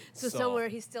 Yeah. So, So- somewhere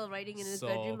he's still writing in his so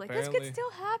bedroom, like, this could apparently-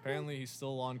 still happen. Apparently, he's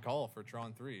still on call for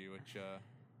Tron 3, which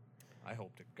I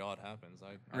hope to God happens.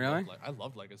 I Really? I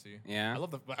love Legacy. Yeah. I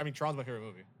love I mean, Tron's my favorite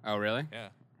movie. Oh really? Yeah.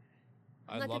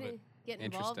 I'm I not love gonna it. get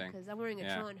involved Interesting. because I'm wearing a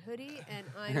Yeah. Tron hoodie and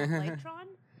I don't like Tron.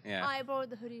 Yeah. I borrowed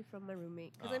the hoodie from my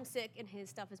roommate because Oh. I'm sick and his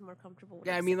stuff is more comfortable. When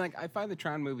Yeah, I I'm mean, sick. like, I find the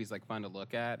Tron movies, like, fun to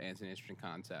look at, and it's an interesting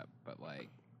concept, but, like...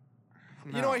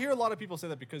 You know, I hear a lot of people say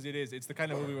that because it's the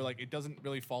kind of movie where like it doesn't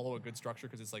really follow a good structure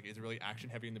because it's really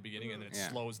action heavy in the beginning and then it Yeah.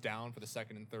 slows down for the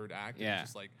second and third act. And Yeah. it's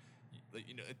just like,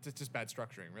 you know, it's just bad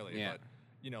structuring, really. Yeah. But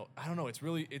you know, I don't know. It's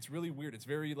really weird. It's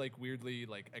very like weirdly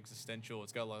like existential.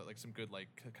 It's got a lot like some good like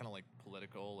kind of like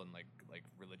political and like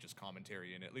religious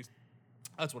commentary in it. At least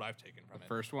that's what I've taken from The it.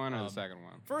 first one or the Um, second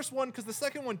one? First one, because the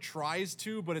second one tries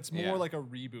to, but it's more Yeah. like a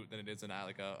reboot than it is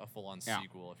like a full-on Yeah.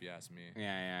 sequel, if you ask me.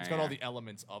 Yeah. It's got all the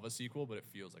elements of a sequel, but it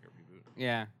feels like a reboot.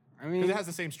 Yeah. I mean... Because it has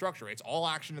the same structure. It's all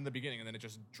action in the beginning, and then it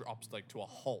just drops like to a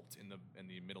halt in the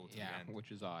middle to yeah, the end. which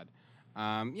is odd.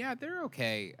 Yeah, they're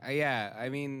okay. Yeah, I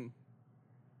mean...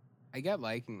 I get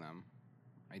liking them.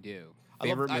 I do. I love-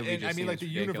 Favorite I- movie and I just mean, like, seems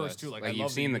the universe, ridiculous. too, like, I you've love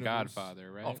the seen The universe.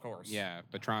 Godfather, right? Of course. Yeah,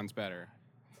 but Tron's better.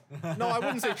 No, I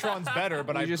wouldn't say Tron's better,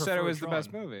 but you I just said it prefer was the best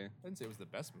Tron. movie. I didn't say it was the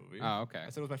best movie. Oh, okay. I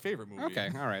said it was my favorite movie. Okay,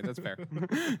 all right, that's fair.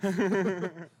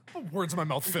 Put words in my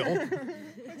mouth, Phil.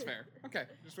 That's fair. Okay,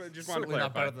 just wanted to Certainly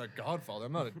not clarify. better than The Godfather.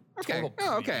 I'm not a Okay. total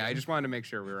Oh, okay. plebeian. I just wanted to make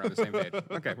sure we were on the same page.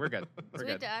 Okay, we're good. So We're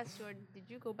we have good. to ask Jordan, did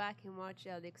you go back and watch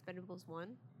The Expendables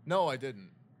 1? No, I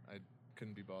didn't. I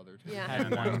couldn't be bothered. Yeah.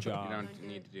 Had one You job. don't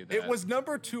need to do that. It was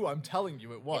number 2. I'm telling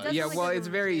you, it was. doesn't Yeah, like well, the it's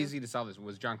movie very too. easy to solve this.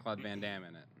 Was Jean-Claude Van Damme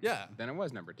in it? Yeah. Then it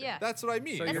was number 2. Yeah. That's what I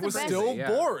mean. So That's It the was best still one. Yeah.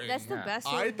 boring. That's the Yeah. best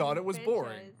I one in thought the it was boring.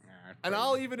 franchise. And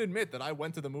I'll even admit that I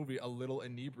went to the movie a little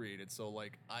inebriated, so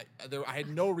like I had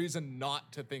no reason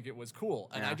not to think it was cool,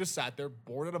 and I Yeah. just sat there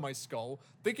bored out of my skull,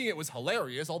 thinking it was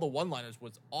hilarious. All the one-liners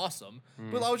was awesome, Hmm.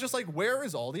 but I was just like, where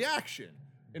is all the action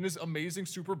in this amazing,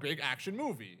 super big action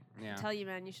movie? Yeah. Tell you,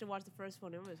 man, you should watch the first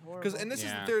one. It was horrible. Because and this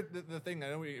Yeah. is the thing. I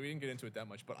know we didn't get into it that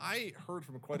much, but I heard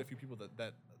from quite a few people that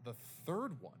the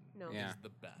third one No. is Yeah. the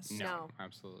best. No.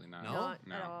 Absolutely not. No? Not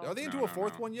no. at all. Are they into No, a no,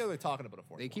 fourth no. one? Yeah, they're talking about a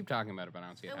fourth. They one. keep talking about it, but I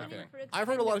don't see it And when you happening. predict I've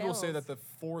heard a lot of people Expendables, say that the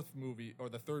fourth movie or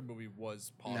the third movie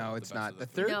was possibly No, the it's best not. of The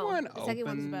three. third No, one the second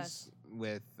one's the opens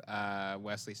with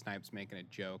Wesley Snipes making a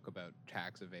joke about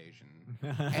tax evasion,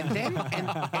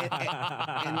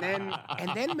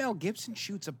 and then Mel Gibson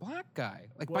shoots a black guy,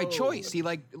 like by Whoa. choice. He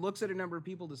like looks at a number of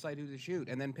people, decide who to shoot,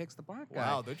 and then picks the black guy.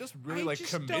 Wow, they're just really I like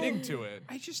just committing don't- to it.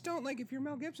 I just don't like if you're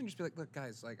Mel Gibson, just be like, look,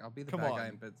 guys, like I'll be the Come bad on.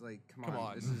 guy, but like, come Come on,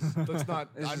 on, this is. that's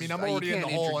not. This I mean, is- I'm you already in can't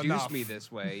the hole introduce enough. me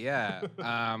this way, yeah.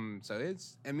 So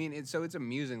it's, I mean, it's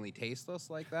amusingly tasteless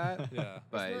like that, Yeah.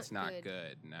 but It's it's not not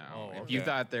good. good. No, Oh, if you okay.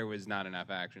 thought there was not enough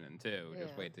action in 2,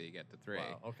 just Yeah. wait till you get to 3.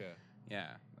 Wow. Okay. Yeah,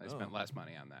 I Oh. spent less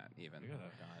money on that even. You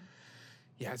gotta-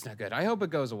 Yeah, it's not good. I hope it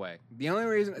goes away. The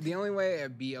only way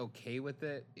I'd be okay with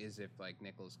it is if like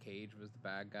Nicolas Cage was the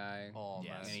bad guy, Oh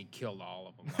Yes. and man. he killed all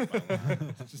of them one by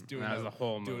one. Just doing That was the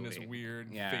whole doing this movie.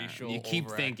 weird Yeah, facial. you keep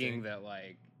overacting. thinking that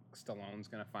like Stallone's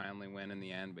gonna finally win in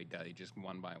the end, but he just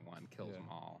one by one kills Yeah. them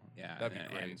all. Yeah, That'd and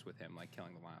be it great. ends with him like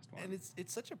killing the last one. And it's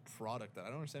such a product that I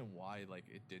don't understand why like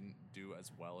it didn't do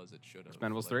as well as it should have.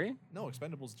 Expendables like, 3? No,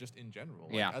 Expendables just in general.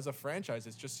 Like, Yeah. As a franchise,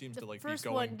 it just seems the to like first be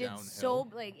going one did downhill. so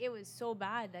like it was so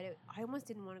bad that I almost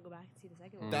didn't want to go back and see the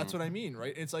second one. That's what I mean,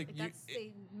 right? It's like Like,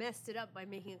 they messed it up by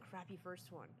making a crappy first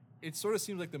one. it sort of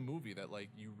seems like the movie that like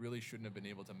you really shouldn't have been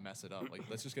able to mess it up. Like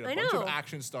let's just get a I bunch know. of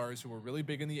action stars who were really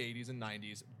big in the 80s and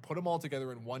 90s, put them all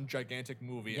together in one gigantic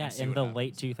movie. Yeah, and see in what the happens.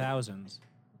 late 2000s.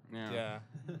 yeah. Yeah,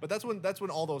 but that's when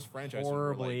all those franchises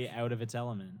Horribly were like, out of its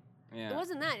element. It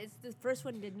wasn't that. It's the first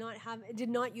one did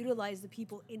not utilize the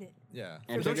people in it. Yeah.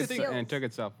 And, Don't you think, and it took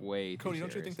itself way too Cody,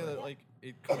 don't you think seriously. that like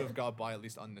it could have got by at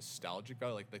least on nostalgic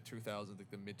value, like the 2000s,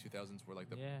 like the mid 2000s were like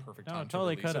the Yeah. perfect No, time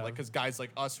totally to release it, could've. like because guys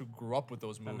like us who grew up with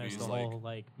those Then there's movies, the like whole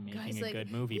like Guys, making a like,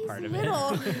 good movie he's part of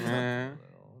little. it.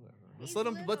 let's let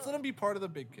them be part of the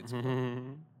big kids.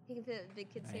 Mhm. He can fit at the big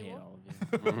kids I hate table. all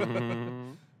of you.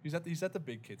 Mhm. He's at the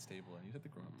big kids table and he's at the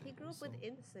grown up table. He grew up so. with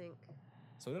NSYNC.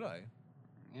 So did I.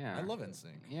 Yeah. I love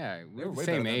NSYNC. Yeah, we They were were the way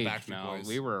same better than age, Backstreet Mel. Boys.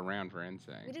 We were around for We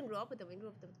NSYNC. didn't grow up with them. We grew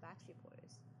up with the Backstreet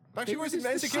Boys. Backstreet Boys and were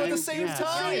just NSYNC came at the the same same-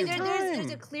 I mean, time.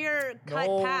 there's a clear cut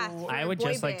No. path. For I would boy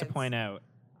just like to bands. point out,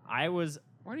 I was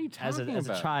What are you as talking a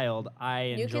about? child,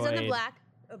 I New enjoyed. Kids on the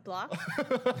Block,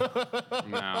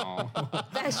 No.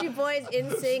 Backstreet Boys,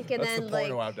 NSYNC, and That's then the like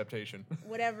porno adaptation.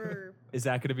 whatever. Is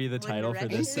that going to be the One title for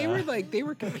Direction. this? They were like they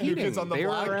were competing. Kids on the they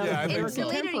Block? were around, Yeah, I they think were In the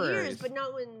later years, contemporaries. but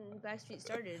not when Backstreet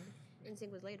started.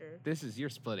 NSYNC was later. This is you're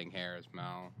splitting hairs,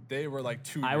 Mel. They were like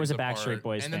 2 I years was a apart. Backstreet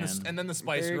Boys and then fan. and then the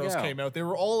Spice There you Girls go. came out. They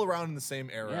were all around in the same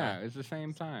era. Yeah, it's the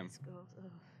same time. Let's go.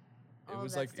 Ugh. It All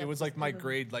was that like stuff was my ugh.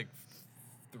 grade like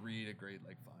 3 to grade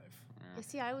like 5. I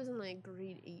see. I was in like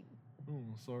grade 8. Oh,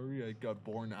 sorry, I got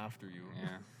born after you.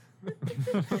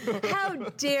 Yeah. How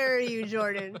dare you,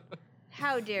 Jordan?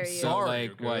 How dare you? So Sorry,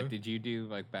 like, okay. what did you do?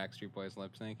 Like Backstreet Boys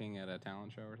lip syncing at a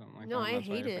talent show or something like No, that? I That's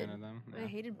why you're a fan hated- of them? I Yeah.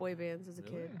 hated boy bands as a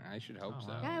Really? kid. I should hope Oh, so.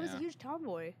 wow. Yeah, I was a huge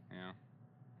tomboy. Yeah.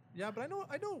 Yeah, but I know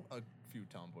a few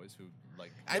tomboys who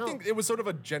like. I No. think it was sort of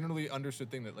a generally understood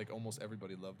thing that like almost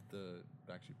everybody loved the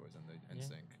Backstreet Boys and the Yeah.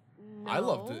 NSYNC. I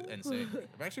loved No. the NSYNC.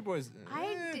 Backstreet Boys.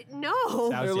 I did, no. That was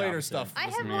Their the later opposite. stuff. I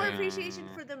was have more Yeah. appreciation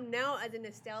for them now as a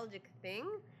nostalgic thing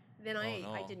than I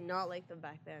no. did not like them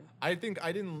back then. I think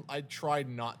I didn't. I tried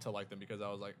not to like them because I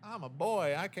was like, I'm a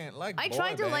boy. I can't like. I boy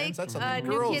tried to bands. like That's something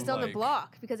New girls Kids on the like."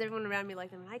 Block because everyone around me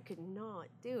liked them, and I could not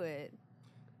do it.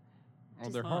 Well,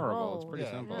 they're Just horrible. It's no. pretty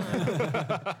Yeah. simple.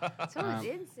 Yeah. So Um, is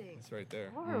NSYNC. It's right there.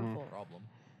 Horrible. Problem.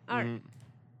 All right, Mhm.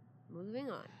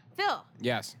 moving on. Phil,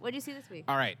 Yes. what did you see this week?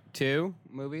 All right, 2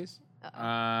 movies. Uh-oh.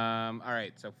 All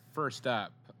right, so first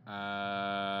up,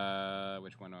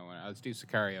 which one do I want? Let's do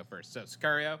Sicario first. So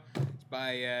Sicario, it's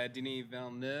by Denis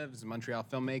Villeneuve. He's a Montreal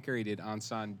filmmaker. He did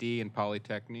Ensemble and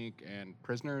Polytechnique and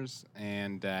Prisoners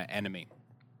and Enemy.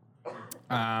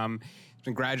 He's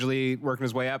been gradually working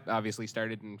his way up. Obviously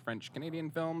started in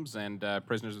French-Canadian films, and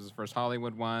Prisoners was his first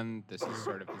Hollywood one. This is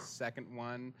sort of his second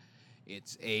one.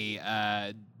 It's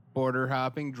a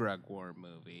border-hopping drug war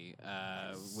movie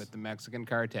with the Mexican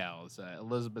cartels.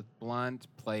 Elizabeth Blunt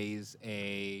plays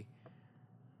a...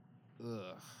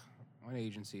 what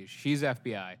agency is she? She's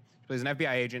FBI. She plays an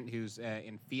FBI agent who's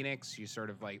in Phoenix. She's sort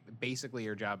of like... Basically,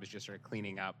 her job is just sort of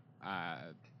cleaning up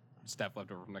stuff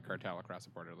left over from the cartel across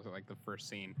the border. Like the first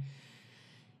scene.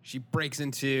 She breaks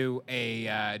into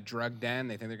a drug den.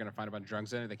 They think they're going to find a bunch of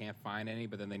drugs in it. They can't find any,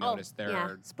 but then they notice there yeah.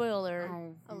 are... Spoiler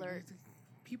Oh, alert.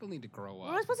 People need to grow We're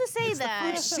up. not supposed to say It's the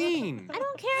that. first scene. I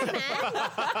don't care,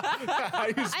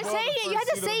 man. I'm saying it. You have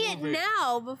to say it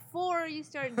now before you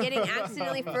start getting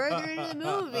accidentally further into the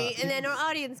movie, and then our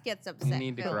audience gets upset. They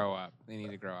need to Phil. grow up. They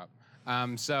need to grow up.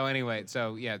 So anyway,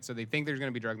 so they think there's going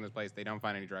to be drugs in this place. They don't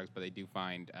find any drugs, but they do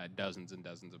find dozens and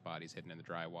dozens of bodies hidden in the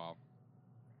drywall.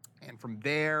 And from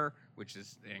there, which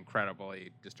is an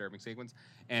incredibly disturbing sequence,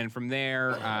 and from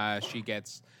there she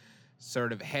gets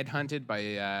sort of headhunted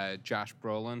by Josh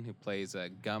Brolin, who plays a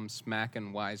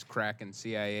gum-smacking, wisecracking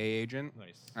CIA agent.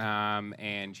 Nice.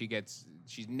 And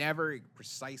she's never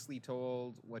precisely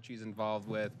told what she's involved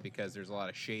with because there's a lot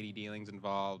of shady dealings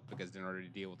involved, because in order to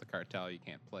deal with the cartel, you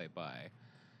can't play by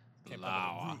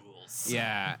law.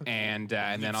 Yeah, and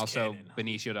then also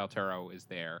Benicio del Toro is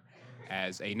there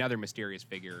as another mysterious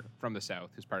figure from the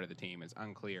South who's part of the team. It's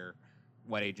unclear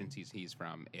what agencies he's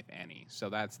from, if any. So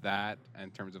that's that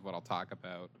in terms of what I'll talk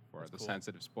about for the cool.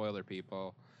 sensitive spoiler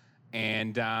people.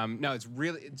 And no, it's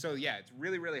really it's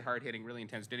really, really hard hitting, really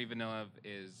intense. Denis Villeneuve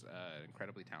is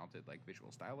incredibly talented, like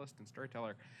visual stylist and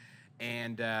storyteller.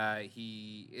 And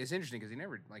he is interesting because he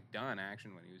never done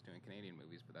action when he was doing Canadian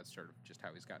movies, but that's sort of just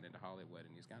how he's gotten into Hollywood,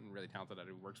 and he's gotten really talented at it.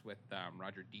 He works with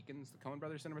Roger Deakins, the Coen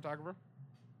Brothers cinematographer.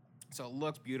 So it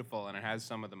looks beautiful, and it has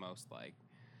some of the most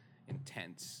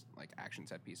intense action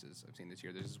set pieces I've seen this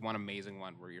year. There's this one amazing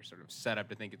one where you're sort of set up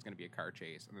to think it's going to be a car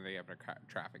chase, and then they have a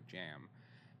traffic jam,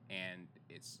 and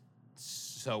it's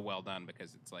so well done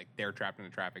because it's like they're trapped in a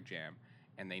traffic jam,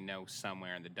 and they know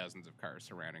somewhere in the dozens of cars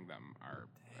surrounding them are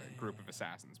a group of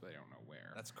assassins, but they don't know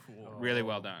where. That's cool. Really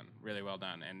well done,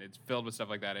 and it's filled with stuff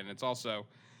like that, and it's also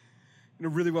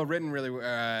really well written, really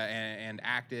and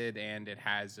acted, and it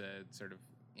has a sort of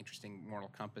interesting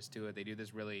moral compass to it. They do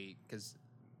this really because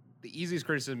the easiest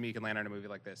criticism you can land on a movie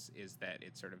like this is that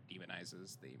it sort of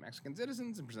demonizes the Mexican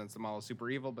citizens and presents them all as super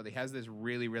evil, but it has this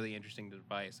really, really interesting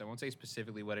device. I won't say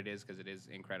specifically what it is because it is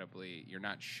incredibly, you're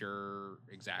not sure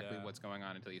exactly what's going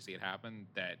on until you see it happen,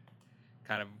 that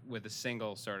kind of with a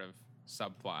single sort of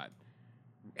subplot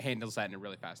handles that in a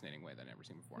really fascinating way that I've never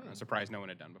seen before. I'm surprised no one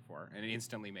had done before. And it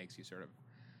instantly makes you sort of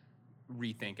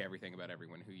rethink everything about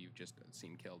everyone who you've just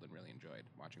seen killed and really enjoyed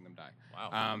watching them die.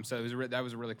 Wow. So it was that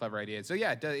was a really clever idea. So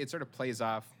yeah, it sort of plays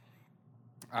off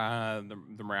the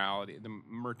morality, the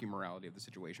murky morality of the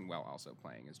situation, while also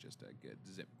playing as just a good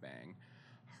zip bang,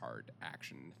 hard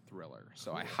action thriller.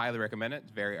 So I highly recommend it.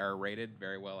 It's very R-rated,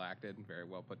 very well acted, very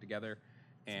well put together,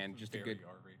 and just very a good.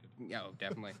 R-rated. Yeah,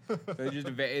 definitely. So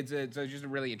it's just a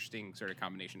really interesting sort of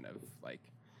combination of like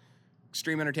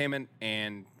extreme entertainment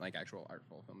and like actual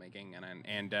artful filmmaking,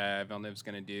 and Villeneuve's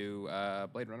going to do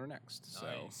Blade Runner next.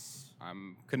 Nice. So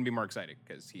couldn't be more excited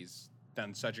because he's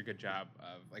done such a good job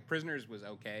of like Prisoners was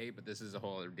okay, but this is a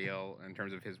whole other deal in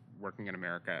terms of his working in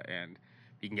America, and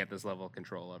if he can get this level of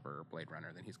control over Blade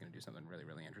Runner, then he's going to do something really,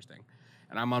 really interesting.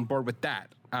 And I'm on board with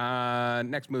that.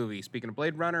 Next movie, speaking of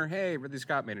Blade Runner, hey, Ridley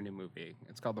Scott made a new movie.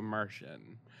 It's called The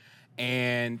Martian.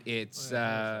 And it's...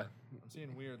 I'm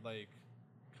seeing weird, like,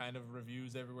 kind of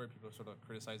reviews everywhere. People are sort of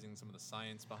criticizing some of the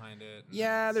science behind it.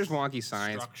 Yeah, there's wonky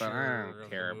science, but I structure don't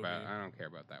of care the about movie. I don't care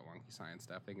about that wonky science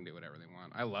stuff. They can do whatever they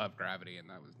want. I love Gravity, and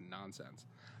that was nonsense.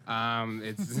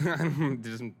 It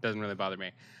doesn't really bother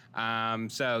me.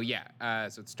 So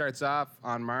it starts off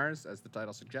on Mars, as the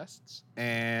title suggests,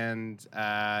 and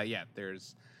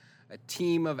there's a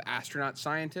team of astronaut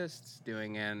scientists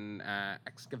doing an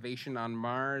excavation on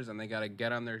Mars, and they got to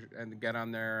get on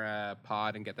their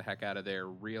pod and get the heck out of there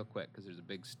real quick because there's a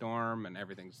big storm and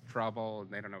everything's trouble, and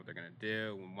they don't know what they're gonna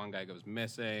do. When one guy goes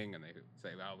missing, and they say,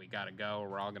 "Well, we gotta go.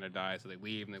 We're all gonna die." So they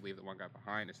leave, and they leave the one guy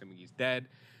behind, assuming he's dead.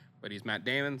 But he's Matt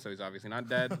Damon, so he's obviously not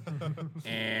dead.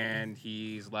 And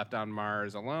he's left on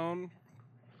Mars alone.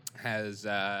 Has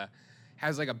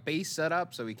like a base set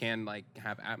up so he can like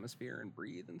have atmosphere and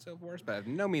breathe and so forth, but have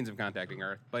no means of contacting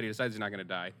Earth. But he decides he's not going to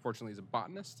die. Fortunately, he's a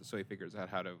botanist, so he figures out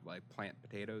how to like plant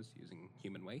potatoes using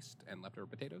human waste and leftover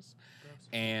potatoes. Gross.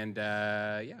 And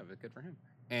but good for him.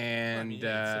 And I mean,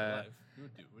 yeah, it's still alive. You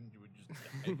would do, wouldn't you? Would just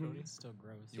die, Cody? It's still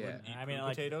gross. You wouldn't eat I mean, fruit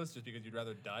like, potatoes just because you'd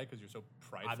rather die because you're so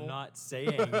prideful. I'm not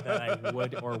saying that I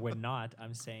would or would not.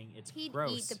 I'm saying it's He'd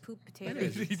gross. eat the poop It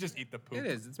potatoes. is. You just eat the poop. It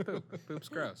is. It's poop. Poop's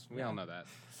gross. We all know that.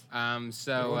 Everyone does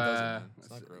it, man. It's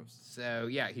not so- gross. So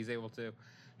yeah, he's able to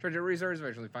treasure resources.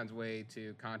 Eventually, finds a way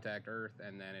to contact Earth,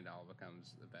 and then it all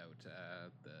becomes about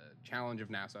the challenge of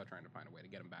NASA trying to find a way to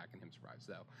get him back, and him survive.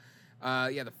 So.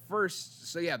 The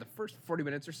first 40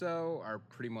 minutes or so are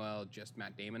pretty well just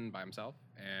Matt Damon by himself,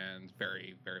 and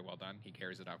very, very well done. He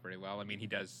carries it out pretty well. I mean, he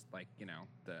does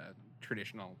the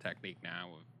traditional technique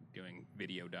now of doing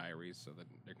video diaries so that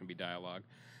there can be dialogue,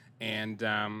 what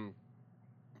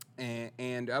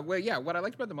I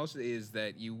liked about the most is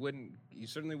that you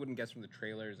certainly wouldn't guess from the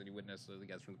trailers, and you wouldn't necessarily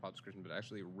guess from the pop description, but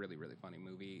actually a really, really funny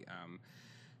movie.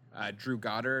 Drew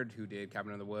Goddard, who did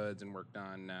Cabin in the Woods and worked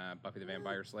on Buffy the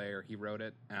Vampire Slayer, he wrote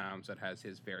it. So it has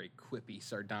his very quippy,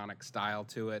 sardonic style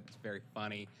to it. It's very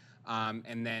funny.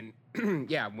 And then,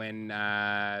 when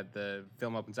the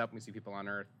film opens up and we see people on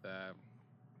Earth,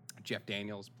 Jeff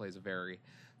Daniels plays a very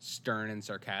stern and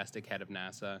sarcastic head of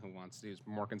NASA who's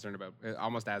more concerned about,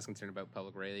 almost as concerned about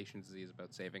public relations as he is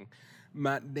about saving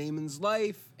Matt Damon's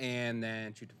life. And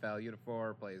then Chiwetel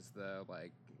Ejiofor plays the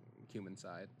human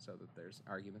side, so that there's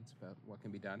arguments about what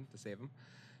can be done to save him.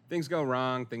 Things go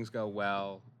wrong, things go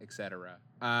well, etc.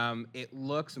 It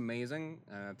looks amazing.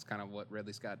 That's kind of what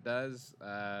Ridley Scott does.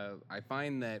 I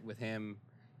find that with him,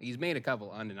 he's made a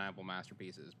couple undeniable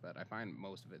masterpieces, but I find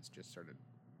most of it's just sort of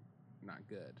not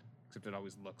good, except it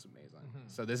always looks amazing. Mm-hmm.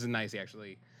 So this is nice. He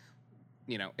actually,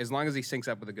 as long as he syncs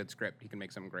up with a good script, he can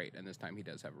make something great, and this time he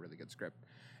does have a really good script.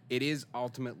 It is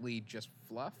ultimately just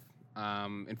fluff.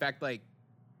 In fact,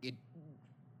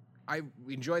 I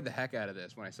enjoyed the heck out of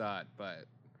this when I saw it, but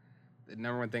the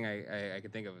number one thing I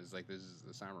could think of is this is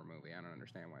the summer movie. I don't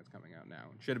understand why it's coming out now.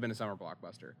 It should have been a summer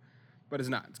blockbuster, but it's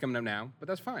not. It's coming out now, but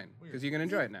that's fine because you can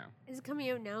enjoy it now. Is it coming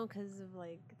out now because of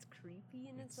it's creepy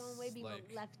in its own way, being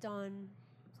left on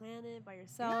the planet by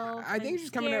yourself? I think it's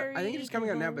just coming out. I think it's just coming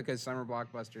out now people? because summer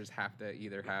blockbusters have to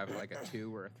either have a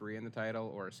 2 or a 3 in the title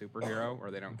or a superhero,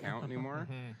 or they don't count anymore.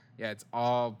 Yeah, it's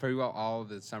pretty well all of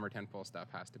the summer tentpole stuff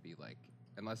has to be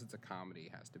unless it's a comedy,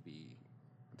 has to be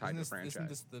tied to the franchise. Isn't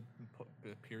this the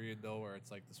period though where it's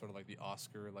the sort of the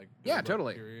Oscar Yeah, build-up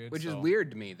totally. period, Which is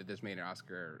weird to me that this made an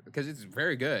Oscar, because it's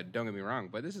very good. Don't get me wrong,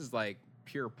 but this is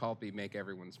pure pulpy, make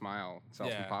everyone smile, sell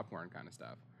some Yeah. popcorn kind of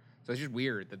stuff. So it's just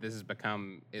weird that this has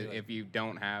become, Yeah. if you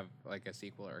don't have like a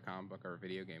sequel or a comic book or a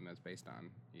video game that's based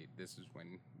on, this is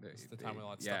when It's the time when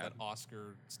all that yeah, stuff, that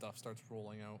Oscar stuff starts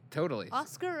rolling out. totally.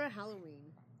 Oscar or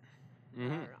Halloween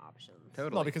Mhm. are options.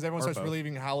 Totally. No, because everyone Or starts both.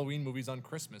 releasing Halloween movies on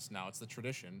Christmas now. It's the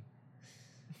tradition.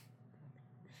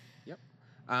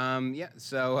 Yeah.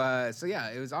 So yeah,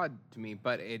 it was odd to me,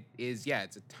 but it is. Yeah,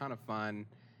 it's a ton of fun.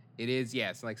 It is.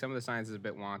 Yes, like some of the science is a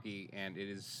bit wonky, and it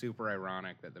is super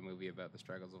ironic that the movie about the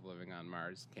struggles of living on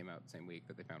Mars came out the same week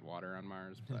that they found water on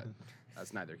Mars. But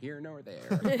that's neither here nor there.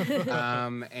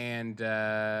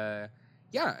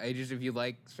 Yeah, I just if you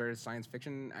like sort of science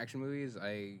fiction action movies,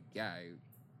 I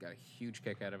got a huge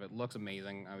kick out of it. Looks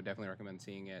amazing. I would definitely recommend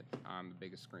seeing it on the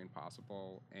biggest screen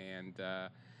possible. And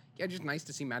yeah, just nice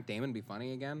to see Matt Damon be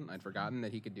funny again. I'd forgotten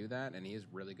that he could do that, and he is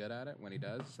really good at it when he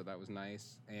does. So that was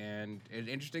nice. And it's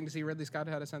interesting to see Ridley Scott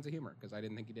had a sense of humor because I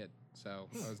didn't think he did. So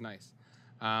that was nice.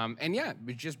 And yeah, it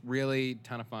was just really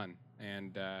ton of fun.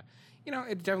 And you know,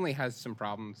 it definitely has some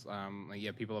problems. Like,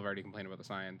 yeah, people have already complained about the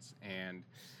science, and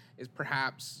is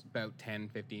perhaps about 10,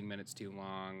 15 minutes too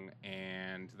long,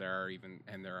 and there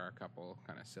are a couple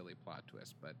kind of silly plot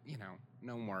twists, but you know,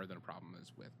 no more than a problem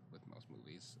is with most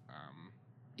movies.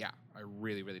 Yeah, I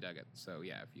really, really dug it. So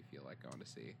yeah, if you feel like going to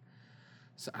see,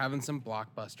 having some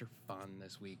blockbuster fun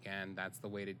this weekend, that's the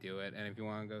way to do it. And if you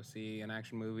want to go see an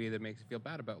action movie that makes you feel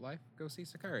bad about life, go see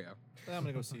Sicario. I'm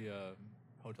gonna go see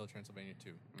Hotel Transylvania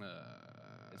 2.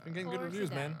 It's been getting Oh, good I see reviews,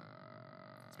 that. man.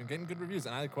 It's been getting good reviews,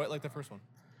 and I quite like the first one.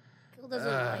 Phil doesn't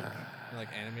like. You like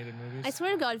animated movies? I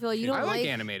swear to God, Phil, you don't I like like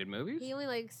animated movies. He only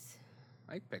likes.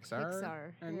 I like Pixar.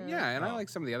 Pixar, And yeah. yeah, and I Oh. like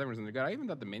some of the other ones, and they're good. I even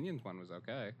thought the Minions one was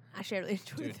okay. Actually, I really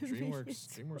enjoyed Dude, the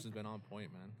DreamWorks Minions. has been on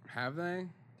point, man. Have they?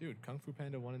 Dude, Kung Fu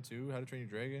Panda 1 and 2, How to Train Your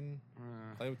Dragon,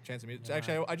 Uh, Cloudy with a Chance of Meatballs. Yeah.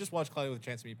 Actually, I just watched Cloudy with a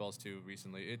Chance of Meatballs 2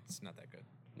 recently. It's not that good.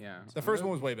 yeah. The first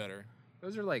one was way better.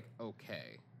 Those are like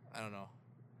okay. I don't know.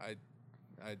 I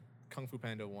Kung Fu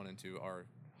Panda 1 and 2 are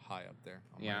high up there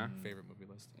on Yeah. my favorite movie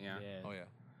list. Yeah. Oh yeah.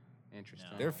 Interesting.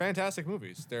 Yeah. They're fantastic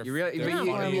movies. They're You really, they're Yeah, but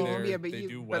you, well, I funny. mean, yeah, but they you,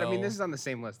 do well. but I mean, this is on the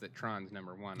same list that Tron's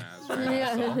 #1 as, right?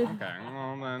 Yeah. So, okay,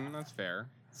 well then that's fair.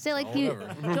 Say like Oh, you,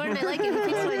 whatever. Jordan. I like it. He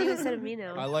thinks about you instead of me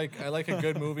now. I like a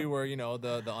good movie where you know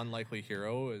the unlikely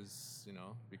hero is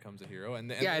becomes a hero and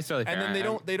Yeah, it's totally and fair.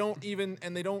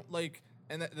 then they don't like.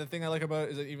 And the thing I like about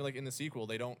it is that even like in the sequel,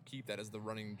 they don't keep that as the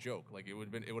running joke. Like it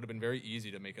would have been very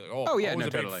easy to make it like, Oh, yeah, Paul's no,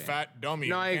 a big totally. fat dummy.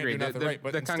 No, who I can't agree. do nothing right.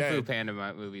 But The Kung Fu instead,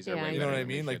 Panda movies are Yeah, way you know better what I than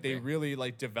mean? Like should they be. really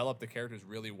like develop the characters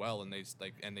really well, and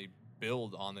they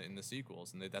build on it in the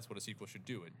sequels, and that's what a sequel should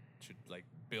do. It should like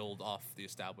build off the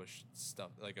established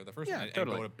stuff like of the first Yeah, one and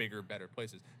totally. go to bigger, better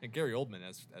places. And Gary Oldman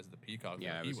as the Peacock,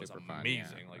 Yeah, it he was was super fun.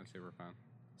 amazing. Yeah, Like it was super fun.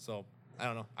 so, I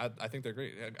don't know. I think they're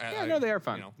great. Yeah, no, they are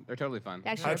fun. You know, They're totally fun.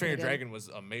 Actually, How to they're Train Your pretty good. Dragon was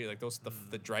amazing. Like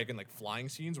the dragon like flying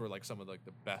scenes were like some of like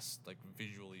the best like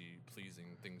visually pleasing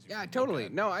things. Yeah, can look totally.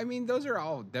 at. No, I mean those are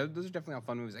definitely all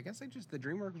fun movies. I guess the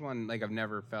DreamWorks one, like I've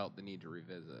never felt the need to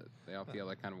revisit. They all feel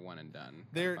like kind of one and done. kind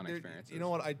of They're fun experiences. you know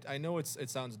what I know it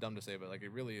sounds dumb to say, but like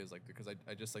it really is like because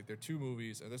I just like they're two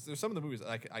movies. There's some of the movies that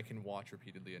I can watch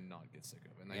repeatedly and not get sick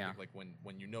of. And I Yeah. think like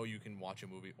when you know you can watch a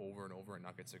movie over and over and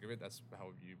not get sick of it, that's how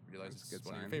you realize That's a it's good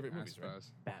one of sign, your favorite I movies, right?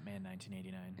 suppose. Batman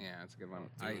 1989. Yeah, it's a good one.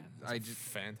 Dude, I it's a just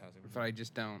fantastic. but I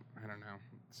just don't. I don't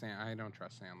know. I don't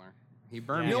trust Sandler. He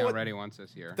burned Yeah. me You know what? already once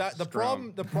this year. That the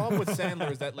Strong. problem with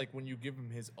Sandler is that like when you give him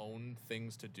his own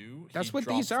things to do, That's he what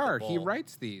drops these the are. He ball.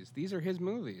 writes these. These are his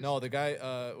movies. No, the guy,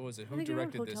 what was it? Who think you're on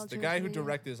directed this? Hotel The guy who Transylvania.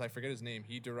 directed this, I forget his name.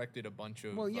 He directed a bunch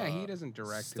of. Well, yeah, he doesn't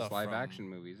direct his stuff live from- action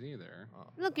movies either.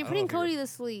 Look, you're I don't know putting if he Cody to the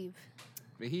sleeve.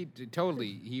 But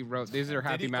he wrote. These are Did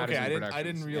Happy he? Madison Okay, I productions.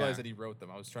 didn't realize yeah. that he wrote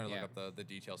them. I was trying to Yeah. look up the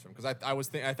details from because I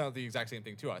thought the exact same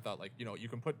thing too. I thought like you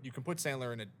can put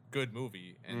Sandler in a good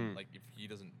movie and like if he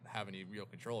doesn't have any real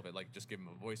control of it, like just give him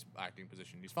a voice acting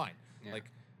position, he's fine. Yeah. Like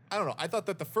I don't know. I thought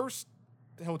that the first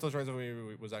Hotel Transylvania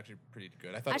movie was actually pretty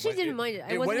good. I thought Actually it didn't mind it.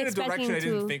 I It wasn't went in a direction I expecting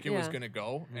didn't to- think it was yeah. gonna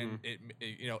go, and Mm-hmm.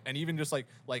 it and even just like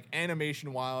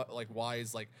animation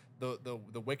wise, like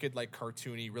the wicked like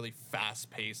cartoony, really fast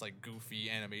paced, like goofy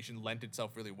animation lent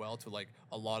itself really well to like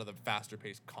a lot of the faster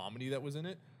paced comedy that was in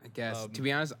it. I guess. Um, To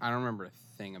be honest, I don't remember a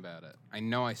thing about it. I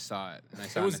know I saw it, and I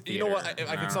saw It it was, in the you know what? theater, I and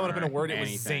could don't sum it up in a remember word. It was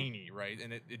anything. zany, right?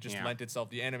 And it just Yeah. lent itself.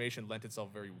 The animation lent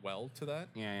itself very well to that.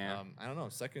 Yeah. I don't know.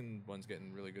 Second one's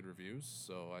getting really good reviews,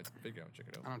 so I figure I'll check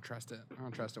it I out. don't trust it. I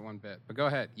don't trust it one bit. But go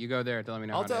ahead. You go there to let me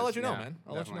know. I'll how it let is. you know, Yeah, man.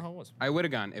 I'll let you know definitely. how it was. I would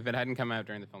have gone if it hadn't come out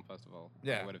during the film festival.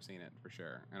 Yeah. I would have seen it for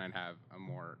sure, and I'd have a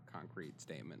more concrete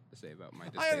statement to say about my. I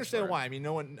distaste understand for it. why. I mean,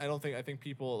 no one. I think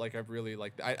people like have really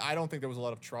like. I don't think there was a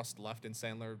lot of trust left in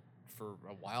Sandler for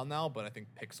a while now, but I think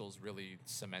Pixels really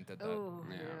cemented that. Oh,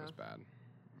 Yeah, yeah. it was bad.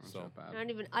 That's So not bad.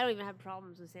 I don't even have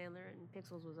problems with Sandler, and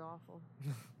Pixels was awful.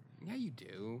 Yeah, you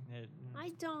do. I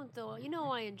don't though. You know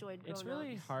I enjoyed Grown It's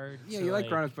really Ups. hard. Yeah, to, you like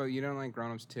Grown Ups, but you don't like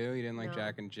Grown Ups 2. You didn't like No.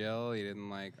 Jack and Jill. You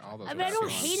didn't like all those. I mean, I don't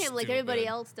wacky hate ones. him like everybody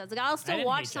Stupid. else does. Like I'll still didn't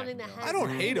watch hate Jack something and that Jill. has. I don't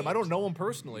him hate in him. I it. don't know him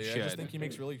personally. I should. just think he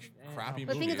makes really crappy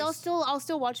But the movies. thing is, I'll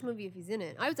still watch a movie if he's in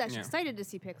it. I was actually Yeah. excited to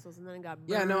see Pixels, and then it got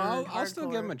Yeah, no, burned I'll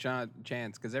still give him a hardcore.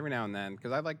 chance because every now and then,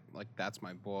 because I like That's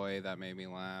My Boy, that made me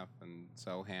laugh, and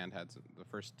Zohan had the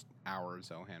first hour of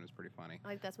Zohan was pretty funny. I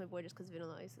like That's My Boy just because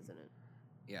Vanilla Ice is in it.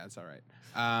 Yeah, it's all right.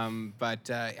 But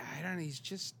I don't know. He's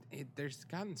just there's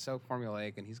gotten so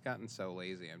formulaic, and he's gotten so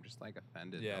lazy. I'm just like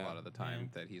offended a Yeah. lot of the time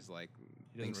that he's like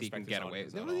He thinks doesn't he can respect get his away.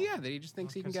 audience at Well, all. yeah, that he just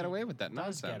thinks he can get away with that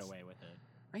does nonsense. get away with it.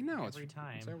 I know every it's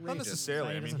time. It's Not outrageous. Not necessarily.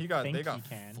 He I mean, doesn't they got think he flayed.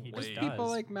 can. He Just just people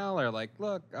does. like Mel are like,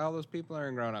 look, all those people are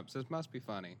in Grown Ups. This must be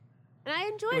funny. And I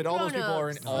enjoyed Wait, all those Grown people are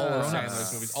in Ups. all of Grown Sandler's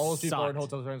Ups movies. All those people are in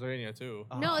sucked. Hotel Transylvania too.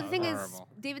 No, the thing is, horrible.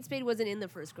 David Spade wasn't in the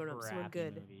first Grown Ups, so we're Crappy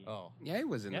good. movie. Oh, Yeah, he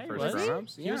was in Yeah, the he first was. Grown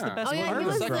Ups. He was the best Oh yeah, part he of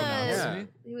was the the. Grown Ups. Yeah.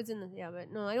 He was in the. Yeah,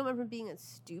 but no, I don't remember being as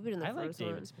stupid in the I like first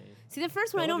David one. Spade. See, the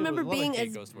first one I don't remember being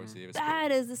as goes towards David Spade.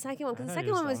 bad as the second one, because I the thought he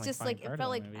second was one the was only just funny like part it of felt the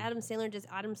like movie.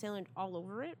 Adam Sandler all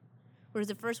over it. Whereas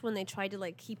the first one they tried to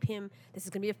like keep him. This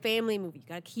is gonna be a family movie. You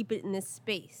gotta keep it in this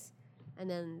space. And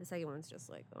then the second one's just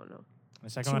like, oh no, The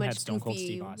second too one much had Stone Cold goofy,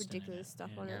 Steve Austin. ridiculous in it.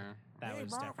 stuff Yeah. on it. Yeah. That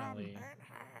was definitely.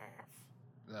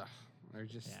 Ugh. They're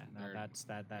just. Yeah, no, they're-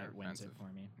 that they're wins it offensive.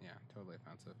 for me. Yeah, totally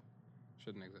offensive.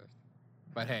 Shouldn't exist.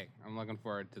 But hey, I'm looking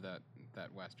forward to that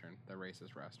western, the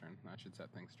racist western. That should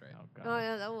set things straight. Oh god. Oh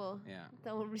yeah,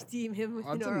 that will redeem him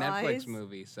Well, in it's a our Netflix eyes.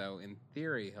 movie, so in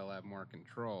theory he'll have more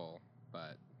control.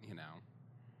 But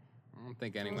I don't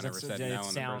think anyone ever It said no in the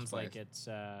first sounds place. like it's.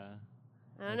 I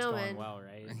don't it's know, going man. well,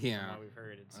 right? Yeah. From what we've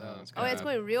heard. It's, it's Oh, it's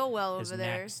going real well his over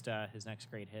there. his next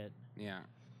great hit. Yeah.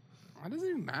 Well, it doesn't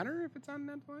even matter if it's on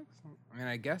Netflix. I mean,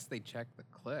 I guess they check the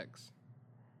clicks.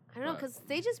 I don't know, but- because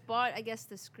they just bought, I guess,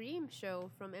 the Scream show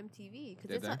from MTV.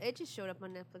 Did Because they? it just showed up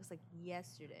on Netflix like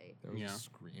yesterday. There was Yeah. a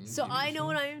Scream. So TV I know show?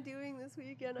 what I am doing this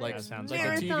weekend. like, That sounds like a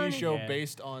TV marathoning. show Yeah.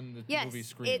 based on the Yes, movie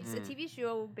Scream. it's a TV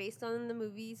show based on the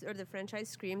movies or the franchise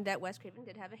Scream that Wes Craven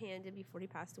did have a hand in before he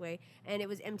passed away, and it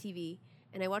was MTV.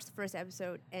 And I watched the first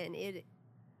episode, and it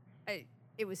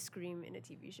was Scream in a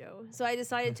TV show. So I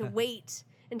decided to wait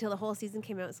until the whole season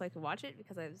came out so I could watch it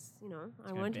because I was, I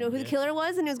gonna wanted to know who the binge it. killer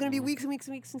was, and it was going to be weeks and weeks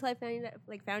and weeks until I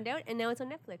found out, and now it's on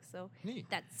Netflix. So Neat.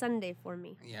 that's Sunday for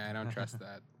me. Yeah, I don't trust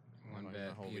that one Like bit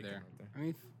a whole either. weekend right there. I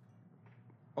mean,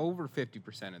 over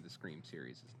 50% of the Scream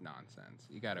series is nonsense.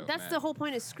 You got to That's the whole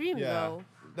point of Scream, Yeah. though.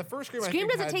 The first Scream, I Scream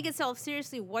think, doesn't had- take itself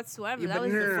seriously whatsoever. Yeah, that but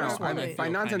was no, the no, no. first I one. mean, Feel by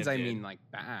kind nonsense, of I did. mean like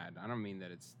bad. I don't mean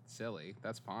that it's silly.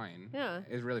 That's fine. Yeah.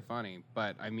 It's really funny.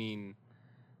 But I mean,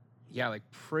 yeah, like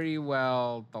pretty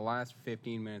well the last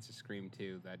 15 minutes of Scream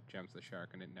 2, that jumps the shark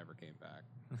and it never came back.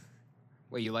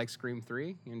 Wait, you like Scream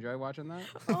 3? You enjoy watching that?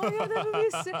 Oh yeah, that movie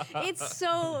is it's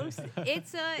Isn't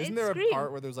it's there Scream. a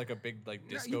part where there's like a big like No,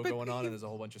 disco but going on you- and there's a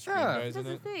whole bunch of Scream Yeah. guys That's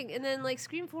in the it? thing, and then like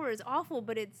Scream 4 is awful,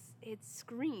 but it's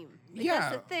Scream. Like, Yeah.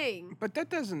 that's the thing. But that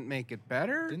doesn't make it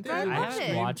better. Didn't I they love remake it.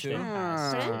 Scream watched it. too?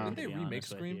 Ah. Didn't they to be remake honest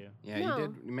with Scream? you. Yeah, No. you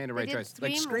did. You made the They right did choice.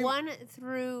 Scream, Like Scream 1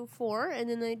 through 4, and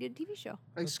then they did TV show.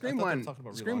 Like I Scream thought they were 1, talking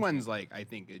about Scream relaunching 1's like I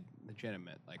think a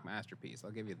legitimate like masterpiece.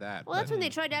 I'll give you that. Well, that's when they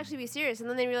tried to actually be serious, and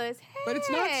then they realized, hey, but it's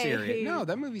not serious. No,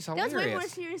 that movie's that hilarious. was way more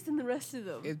serious than the rest of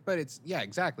them. But it's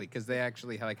exactly because they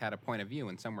actually like had a point of view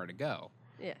and somewhere to go.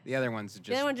 Yeah. The other ones are just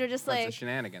The other ones are just bunch of like,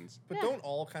 shenanigans. But Yeah. don't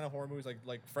all kind of horror movies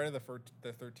like Friday the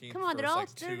 13th? come on, they're first, all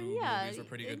like, two yeah. movies were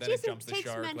pretty good. and Then it Jason jumps the Takes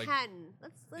shark. Like, Manhattan.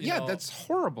 Let's Yeah, know, that's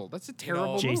horrible. That's a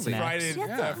terrible Jason movie. X. Friday, Shut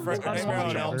the up. Nightmare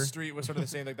on Trevor. Elm Street was sort of the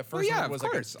same. Like the Well, first yeah, one of was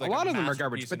course. like a lot of them are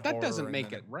garbage, masterpiece but in that horror, doesn't and make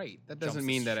then it right. That jumps doesn't the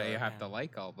mean that shark. you have to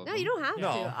like all of them. No, you don't have No.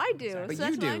 to. I do. Exactly. But So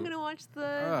that's you why I'm do. going to watch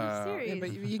the series. Yeah,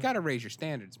 but you got to raise your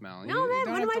standards, Mel. No, you man.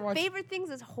 don't One of have to my watch- favorite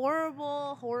things is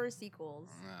horrible horror sequels.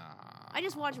 I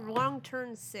just watched Wrong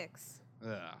Turn 6.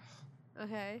 Ugh.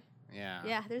 Okay. Yeah.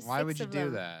 Yeah, there's Why 6 would you of do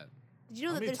them. that? Did you know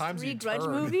How that many there's times 3 you Grudge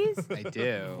turn? movies? I do.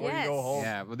 Before you Yes. go home.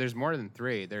 Yeah, but there's more than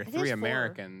 3. There are There's 3 4.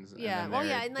 Americans. Yeah, And then well, there,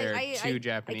 yeah, and, like, there are I 2 can't-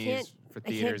 Japanese for I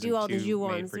can't theaters do all and the 2 Jew made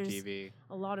ones. for There's TV.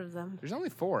 a lot of them. There's only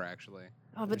 4 actually.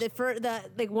 Oh, but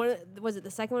was it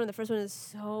the second one or the first one is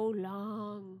so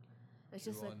long. It's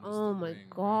just like, One was oh The my Ring.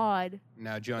 god.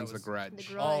 No, Jones the was- Grudge.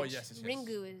 The Grudge. Oh, yes, yes, yes.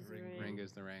 Ringu is the Ring. Ring. Ring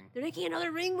is the Ring. They're making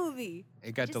another Ring movie.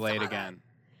 It got Just delayed saw that. again.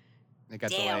 It got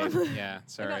Damn. delayed. Yeah, I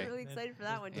sorry. got really excited for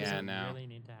that one. Yeah, Does it no. really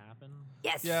need to happen?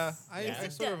 Yes. Yeah, I Yes,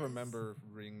 it sort of does. remember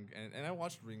Ring, and I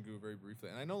watched Ringu very briefly,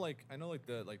 and I know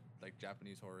the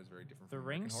Japanese horror is very different The from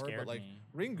Ring American horror, scared but like me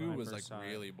when Ringu I was first like saw it.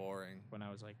 really boring. When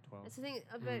I was like 12. That's the thing.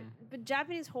 Mm. But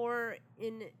Japanese horror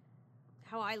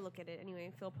how I look at it anyway.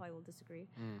 Phil probably will disagree.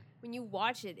 Mm. When you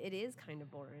watch it, it is kind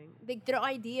of boring. Like their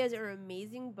ideas are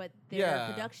amazing, but their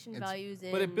Yeah, production it's- values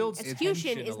and but it builds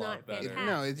execution tension a is lot not better. fantastic.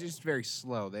 No, it's just very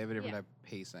slow. They have a different Yeah. type of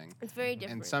pacing. It's very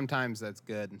different. And sometimes that's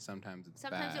good, and sometimes it's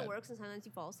Sometimes bad. it works, and sometimes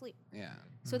you fall asleep. Yeah.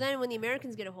 So then, when the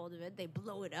Americans get a hold of it, they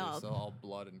blow it up. It's all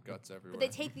blood and guts everywhere. But they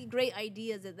take the great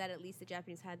ideas that at least the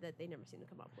Japanese had that they never seem to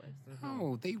come up with.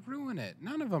 Oh, they ruin it.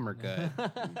 None of them are good.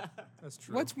 That's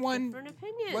true. What's one? Different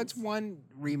opinions. What's one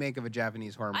remake of a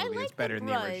Japanese horror I movie like that's better the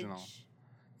than the original? Grudge.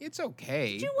 It's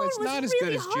okay, Ju-on but it's was not as really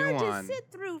good as hard Ju-on. to sit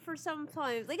through for some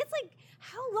times. Like it's like,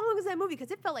 how long is that movie? Because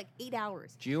it felt like 8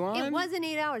 hours. Ju-on? It wasn't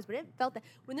 8 hours, but it felt that.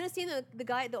 When they're seeing the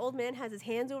guy, the old man has his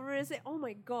hands over his head. Oh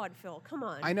my God, Phil, come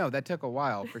on. I know that took a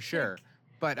while for sure.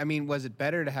 But I mean, was it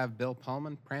better to have Bill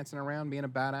Pullman prancing around being a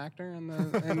bad actor in the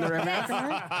Yes.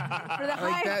 remaster? For the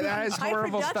Like, that is high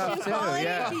horrible production stuff, too, quality,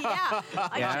 yeah.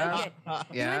 I Yeah. took it. The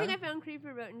only Yeah, thing I found creepy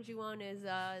about in Ju-on is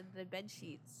the bed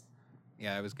sheets.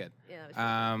 yeah, it was good. Yeah, it was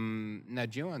creepy. No,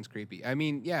 Ju-on's creepy. I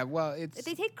mean, yeah, well, If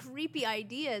they take creepy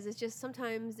ideas, it's just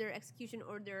sometimes their execution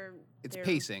or it's their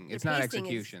pacing. their It's not pacing is-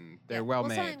 execution. They're yeah. well Well,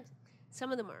 made.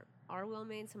 some of them are well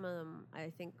made. Some of them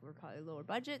I think were probably lower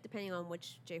budget, depending on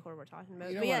which J-horror we're talking about.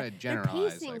 You But don't yeah, wanna their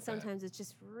generalize pacing like that. sometimes is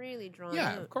just really drawn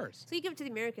Yeah, out. of course. So you give it to the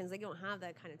Americans, they don't have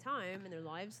that kind of time in their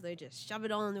lives, so they just shove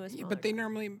it all into a Yeah, smaller. but they group.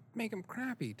 normally make them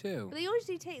crappy too. But they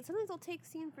usually take. Sometimes they'll take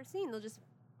scene for scene. They'll just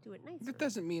do it nicer. That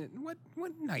doesn't mean it. What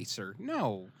nicer?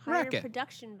 No, Higher wreck it.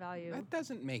 production value. That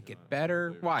doesn't make it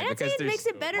better. Why? I'm not saying it there's makes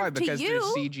it better why? to Because you. there's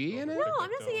CG in it. No,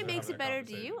 I'm not saying it Don't makes have it that better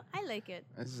to you. conversation. I like it.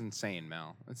 This is insane,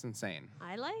 Mel. It's insane.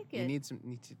 I like You it. need to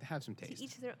have some To taste,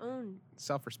 each their own.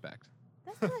 self-respect.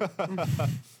 That's not.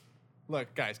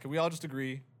 Look, guys, can we all just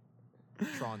agree?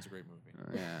 Tron's a great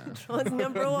movie. Yeah. Tron's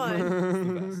number one.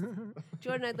 It's the best.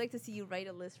 Jordan, I'd like to see you write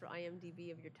a list for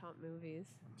IMDb of your top movies.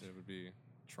 It would be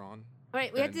Tron. All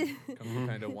right, we have then to Kung Fu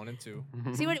Panda 1 and 2.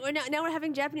 see what now we're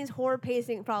having Japanese horror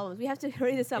pacing problems. We have to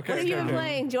hurry this up. Okay, What have you okay, been okay.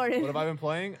 playing, Jordan? What have I been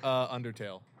playing?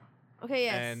 Undertale. Okay,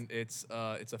 yes. And it's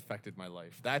affected my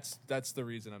life. That's the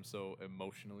reason I'm so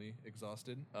emotionally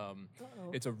exhausted.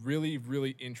 Uh-oh. It's a really,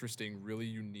 really interesting, really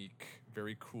unique,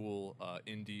 very cool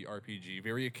indie RPG,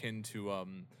 very akin to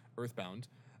Earthbound,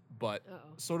 but Uh-oh.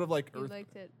 sort of like You Earth.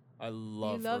 liked it. I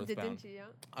love You loved Earthbound. it, didn't you? Yeah.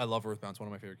 I love Earthbound. It's one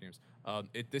of my favorite games.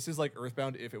 This is like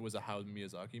Earthbound if it was a Hayao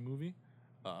Miyazaki movie.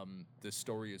 The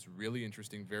story is really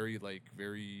interesting, very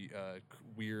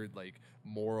weird, like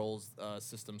morals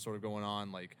system sort of going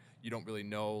on. Like you don't really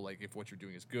know like if what you're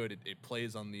doing is good. It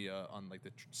plays on the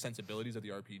sensibilities of the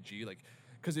RPG, like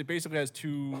because it basically has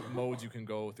two modes you can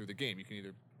go through the game. You can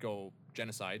either go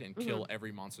genocide and kill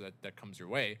every monster that comes your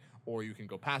way, or you can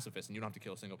go pacifist and you don't have to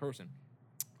kill a single person.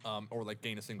 Or like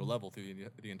gain a single level through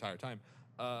the entire time.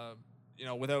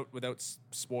 Without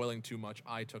spoiling too much,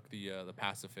 I took the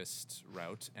pacifist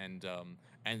route and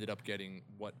ended up getting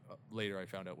what later I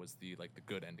found out was the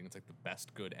good ending. It's like the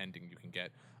best good ending you can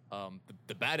get.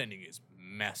 The bad ending is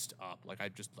messed up. Like I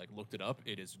just looked it up.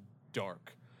 It is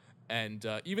dark. And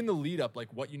even the lead up,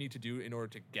 like what you need to do in order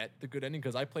to get the good ending,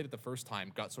 because I played it the first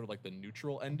time, got sort of like the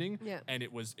neutral ending, Yeah. and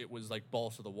it was like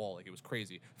balls to the wall, like it was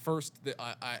crazy. First,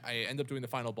 I end up doing the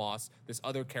final boss. This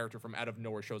other character from out of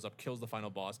nowhere shows up, kills the final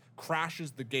boss,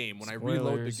 crashes the game when I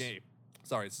reload the Spoilers. game.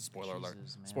 Sorry, it's a spoiler alert.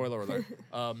 Jesus, man. Spoiler alert.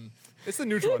 It's the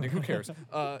neutral ending. Who cares?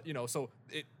 So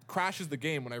it crashes the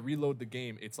game. When I reload the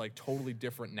game, it's like totally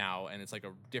different now, and it's like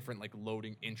a different like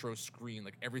loading intro screen.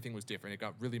 Like everything was different. It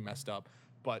got really messed up.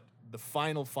 But the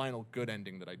final good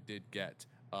ending that I did get,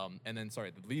 and then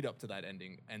the lead up to that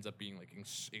ending ends up being like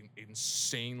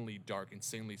insanely dark,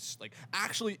 insanely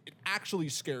it actually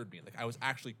scared me. Like I was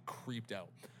actually creeped out.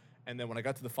 And then when I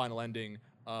got to the final ending,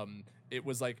 it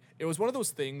was one of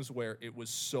those things where it was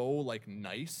so like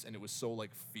nice and it was so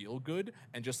like feel good,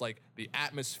 and just like the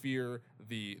atmosphere,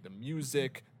 the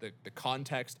music, the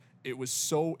context. It was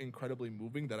so incredibly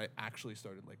moving that I actually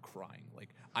started like crying. Like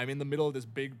I'm in the middle of this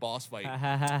big boss fight,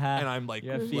 and I'm like, You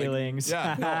have like- feelings.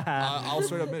 yeah, no, I'll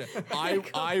straight up admit it.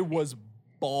 I was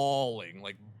bawling.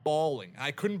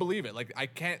 I couldn't believe it. Like I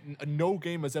can't. No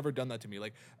game has ever done that to me.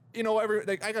 Like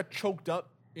I got choked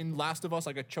up in Last of Us.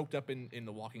 I got choked up in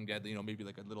The Walking Dead. Maybe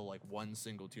like a little like one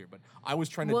single tear. But I was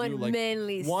trying to One do like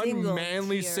manly one single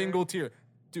manly tear. single tear.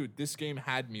 Dude, this game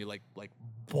had me like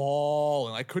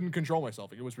bawling. I couldn't control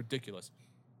myself. Like, it was ridiculous.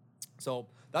 So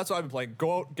that's what I've been playing.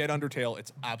 Go out, get Undertale.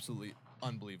 It's absolutely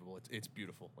unbelievable. It's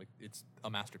beautiful. Like it's a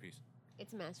masterpiece.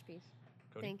 It's a masterpiece.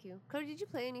 Cody? Thank you. Cody, did you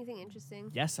play anything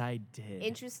interesting? Yes, I did.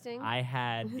 Interesting? I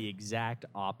had the exact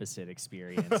opposite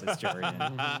experience as Jordan.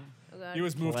 Oh, God. He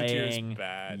was moved to tears Playing-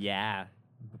 bad. Yeah,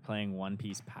 playing One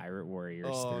Piece Pirate Warriors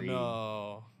Oh 3.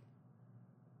 no.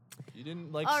 You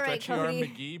didn't like All right, Stretchy Arm Cody.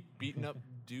 McGee beating up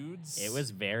dudes? It was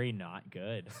very not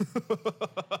good.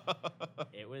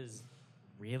 It was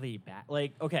really bad.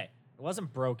 Like, okay, it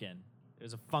wasn't broken. It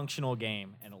was a functional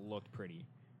game, and it looked pretty.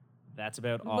 That's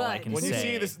about all I But- can when say.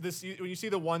 you see this, when you see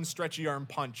the one Stretchy Arm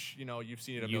punch, you know you've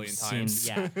seen it a You've million seen- times.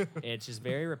 Yeah, it's just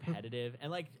very repetitive.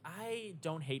 And like, I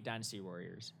don't hate Dynasty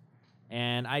Warriors,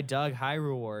 and I dug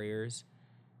Hyrule Warriors.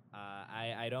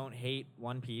 I don't hate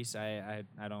One Piece. I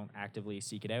don't actively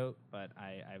seek it out, but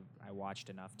I watched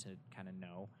enough to kind of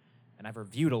know, and I've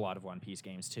reviewed a lot of One Piece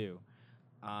games too.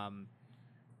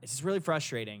 It's just really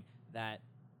frustrating that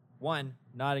one,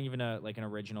 not even an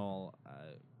original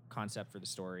concept for the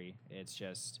story. It's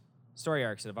just story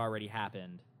arcs that have already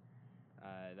happened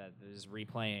that is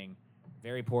replaying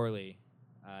very poorly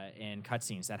in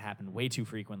cutscenes that happen way too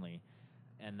frequently,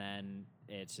 and then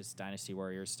it's just Dynasty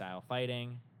Warriors style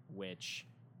fighting, which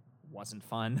wasn't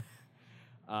fun.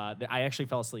 I actually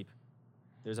fell asleep.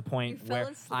 There's a point You fell where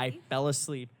I asleep? fell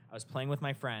asleep. I was playing with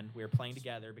my friend. We were playing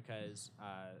together because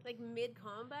Like mid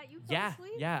combat, you fell yeah,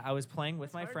 asleep? yeah. I was playing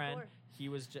with That's my friend. hardcore. He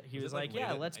was he Is was it, like, like, late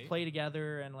yeah, at let's night? play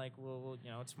together, and like we'll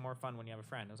it's more fun when you have a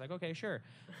friend. I was like, okay, sure.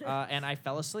 And I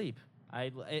fell asleep.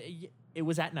 It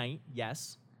was at night.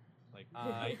 Yes.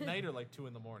 Like night or like 2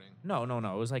 in the morning. No.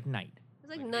 It was like night. It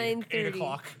was like Like 9:30. 8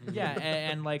 o'clock. Yeah,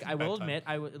 and like I will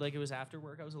Bedtime. admit, like it was after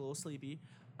work. I was a little sleepy,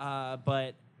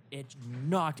 but it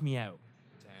knocked me out.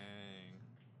 Dang.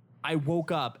 I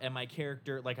woke up and my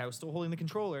character, like I was still holding the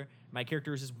controller. My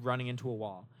character was just running into a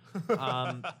wall.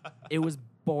 It was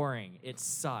boring. It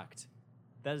sucked.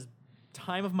 That is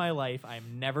time of my life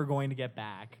I'm never going to get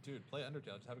back. Dude, play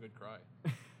Undertale. Just have a good cry.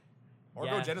 Or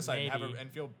Yeah, go genocide and, maybe.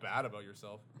 and feel bad about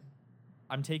yourself.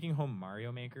 I'm taking home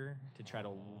Mario Maker to try to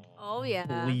Oh,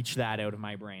 yeah. bleach that out of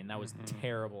my brain. That was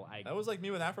terrible. I That was like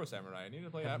me with Afro Samurai. I needed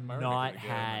to play Have Mario not Maker to get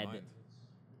it out of my had- mind.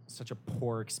 such a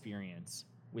poor experience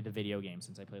with a video game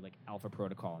since I played like Alpha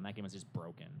Protocol, and that game was just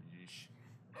broken. Yeesh.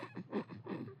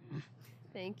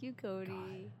 Thank you,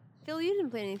 Cody. Phil, you didn't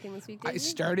play anything this week, did I you?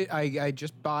 started. I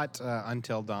just bought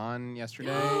Until Dawn yesterday.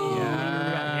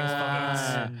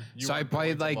 Yeah. You So are I going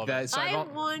played to like love that. it. So I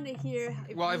I've want to hear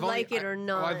if you I've only, like it or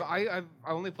not. Well, I've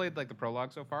only played like the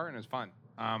prologue so far, and it was fun.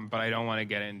 But I don't want to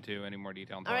get into any more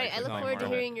detail. Until All right, I actually look play forward to more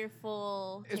of it. hearing your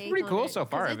full It's take pretty on cool it, so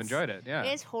far. 'cause I've enjoyed it. Yeah.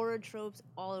 It's horror tropes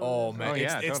all over. Oh the man, Oh, it's,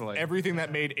 yeah, it's totally. everything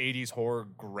that made 80s horror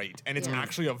great. And it's Yeah.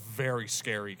 actually a very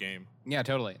scary game. Yeah,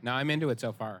 totally. No, I'm into it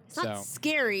so far. It's not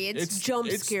scary. It's jump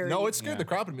scary. No, it scared Yeah. the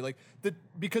crap out of me. Like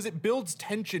because it builds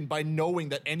tension by knowing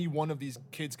that any one of these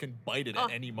kids can bite it Oh,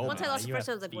 at any moment. once I lost You the first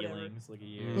have one, I was like, whatever. feelings. Look at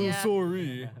you. Mm. Yeah.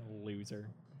 Sorry. Loser.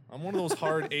 I'm one of those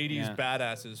hard 80s Yeah.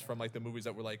 badasses from like the movies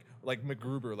that were like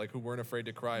MacGruber, like who weren't afraid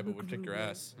to cry but would kick your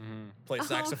ass. Mhm. Play Oh.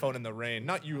 saxophone in the rain.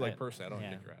 Not you like Right. personally. I don't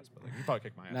Yeah. kick your ass, but like you probably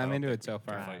kick my ass. No, I I'm don't into think it so you can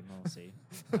far. fight. We'll see.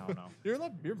 I don't know.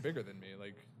 You're bigger than me.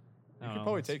 Like you Oh, could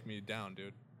probably it's- take me down,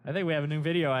 dude. I think we have a new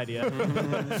video idea.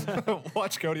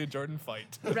 Watch Cody and Jordan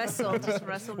fight. Wrestle, just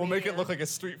wrestle. We'll make it look like a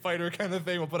Street Fighter kind of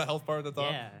thing. We'll put a health bar at the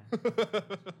top. Yeah.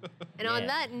 And on Yeah.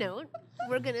 that note,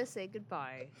 we're gonna say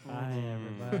goodbye. Hi,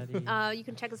 everybody. You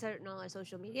can check us out on all our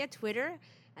social media: Twitter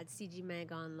at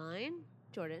CGMagOnline.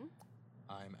 Jordan,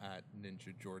 I'm at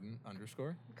Ninja Jordan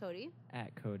 _. Cody,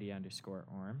 At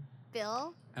Cody_Orm.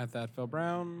 Phil. At that Phil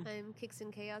Brown. I'm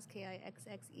Kixen Chaos,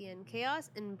 KIXXEN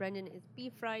Chaos, and Brendan is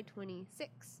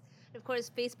BFry26. And of course,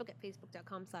 Facebook at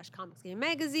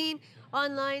facebook.com/comicsgamemagazine,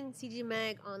 online,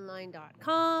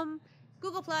 cgmagonline.com,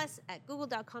 Google Plus at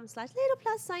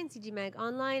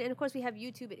google.com/little+CGMagOnline, and of course, we have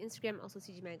YouTube and Instagram, also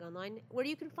CGMagOnline, where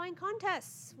you can find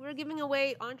contests. We're giving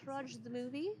away Entourage the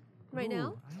movie right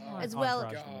now. Ooh, I As want well-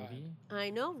 Entourage the God. movie. I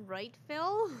know, right,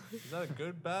 Phil? Is that a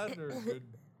good bad or a good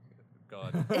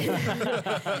God?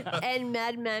 And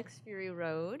Mad Max Fury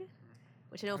Road,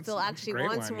 which I know That's Phil a actually great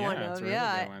wants one, one yeah, it's of. a really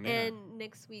Yeah. good one, yeah. And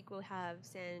next week we'll have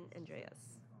San Andreas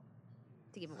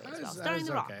to give away as well. That Starring was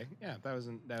The Rock. okay. Yeah, that was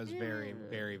very, Yeah.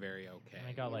 very, very okay.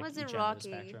 I got It like wasn't each end of the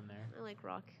Rocky. spectrum there. I like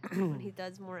Rock when he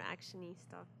does more actiony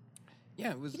stuff.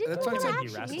 Yeah, it was. He didn't That's do a what I lot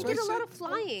of said. He action. He wrestled. did a lot of That's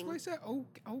flying. what I said.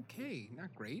 Okay,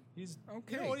 not great. He's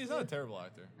Okay. You know what? He's not a terrible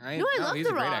actor. No, I love he's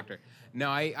The a great Rock. actor. No,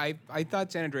 I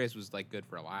thought San Andreas was like good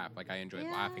for a laugh. Like I enjoyed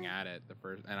Yeah. laughing at it the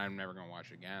first, and I'm never gonna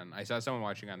watch it again. I saw someone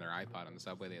watching on their iPod on the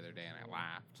subway the other day, and I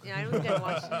laughed. Yeah, I don't think I'd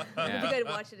watch it. I don't Yeah. think I'd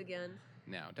watch it again.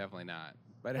 No, definitely not.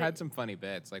 But it had some funny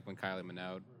bits, like when Kylie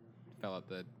Minogue fell out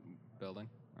the building.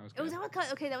 That was Oh, was good. that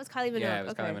what? Okay, that was Kylie Minogue. Yeah, it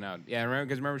was okay. Kylie Minogue. Yeah,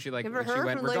 remember she like Remember she her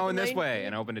went, from, we're like, going this 90s? way,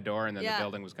 and opened a door, and then Yeah. the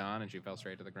building was gone, and she fell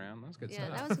straight to the ground. That was good Yeah,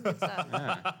 stuff. that was some good stuff.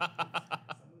 Yeah.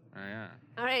 Oh, yeah.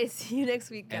 All right, see you next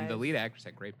week, guys. And the lead actress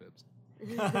had great boobs.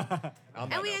 On that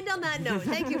And we note. end on that note.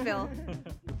 Thank you, Phil.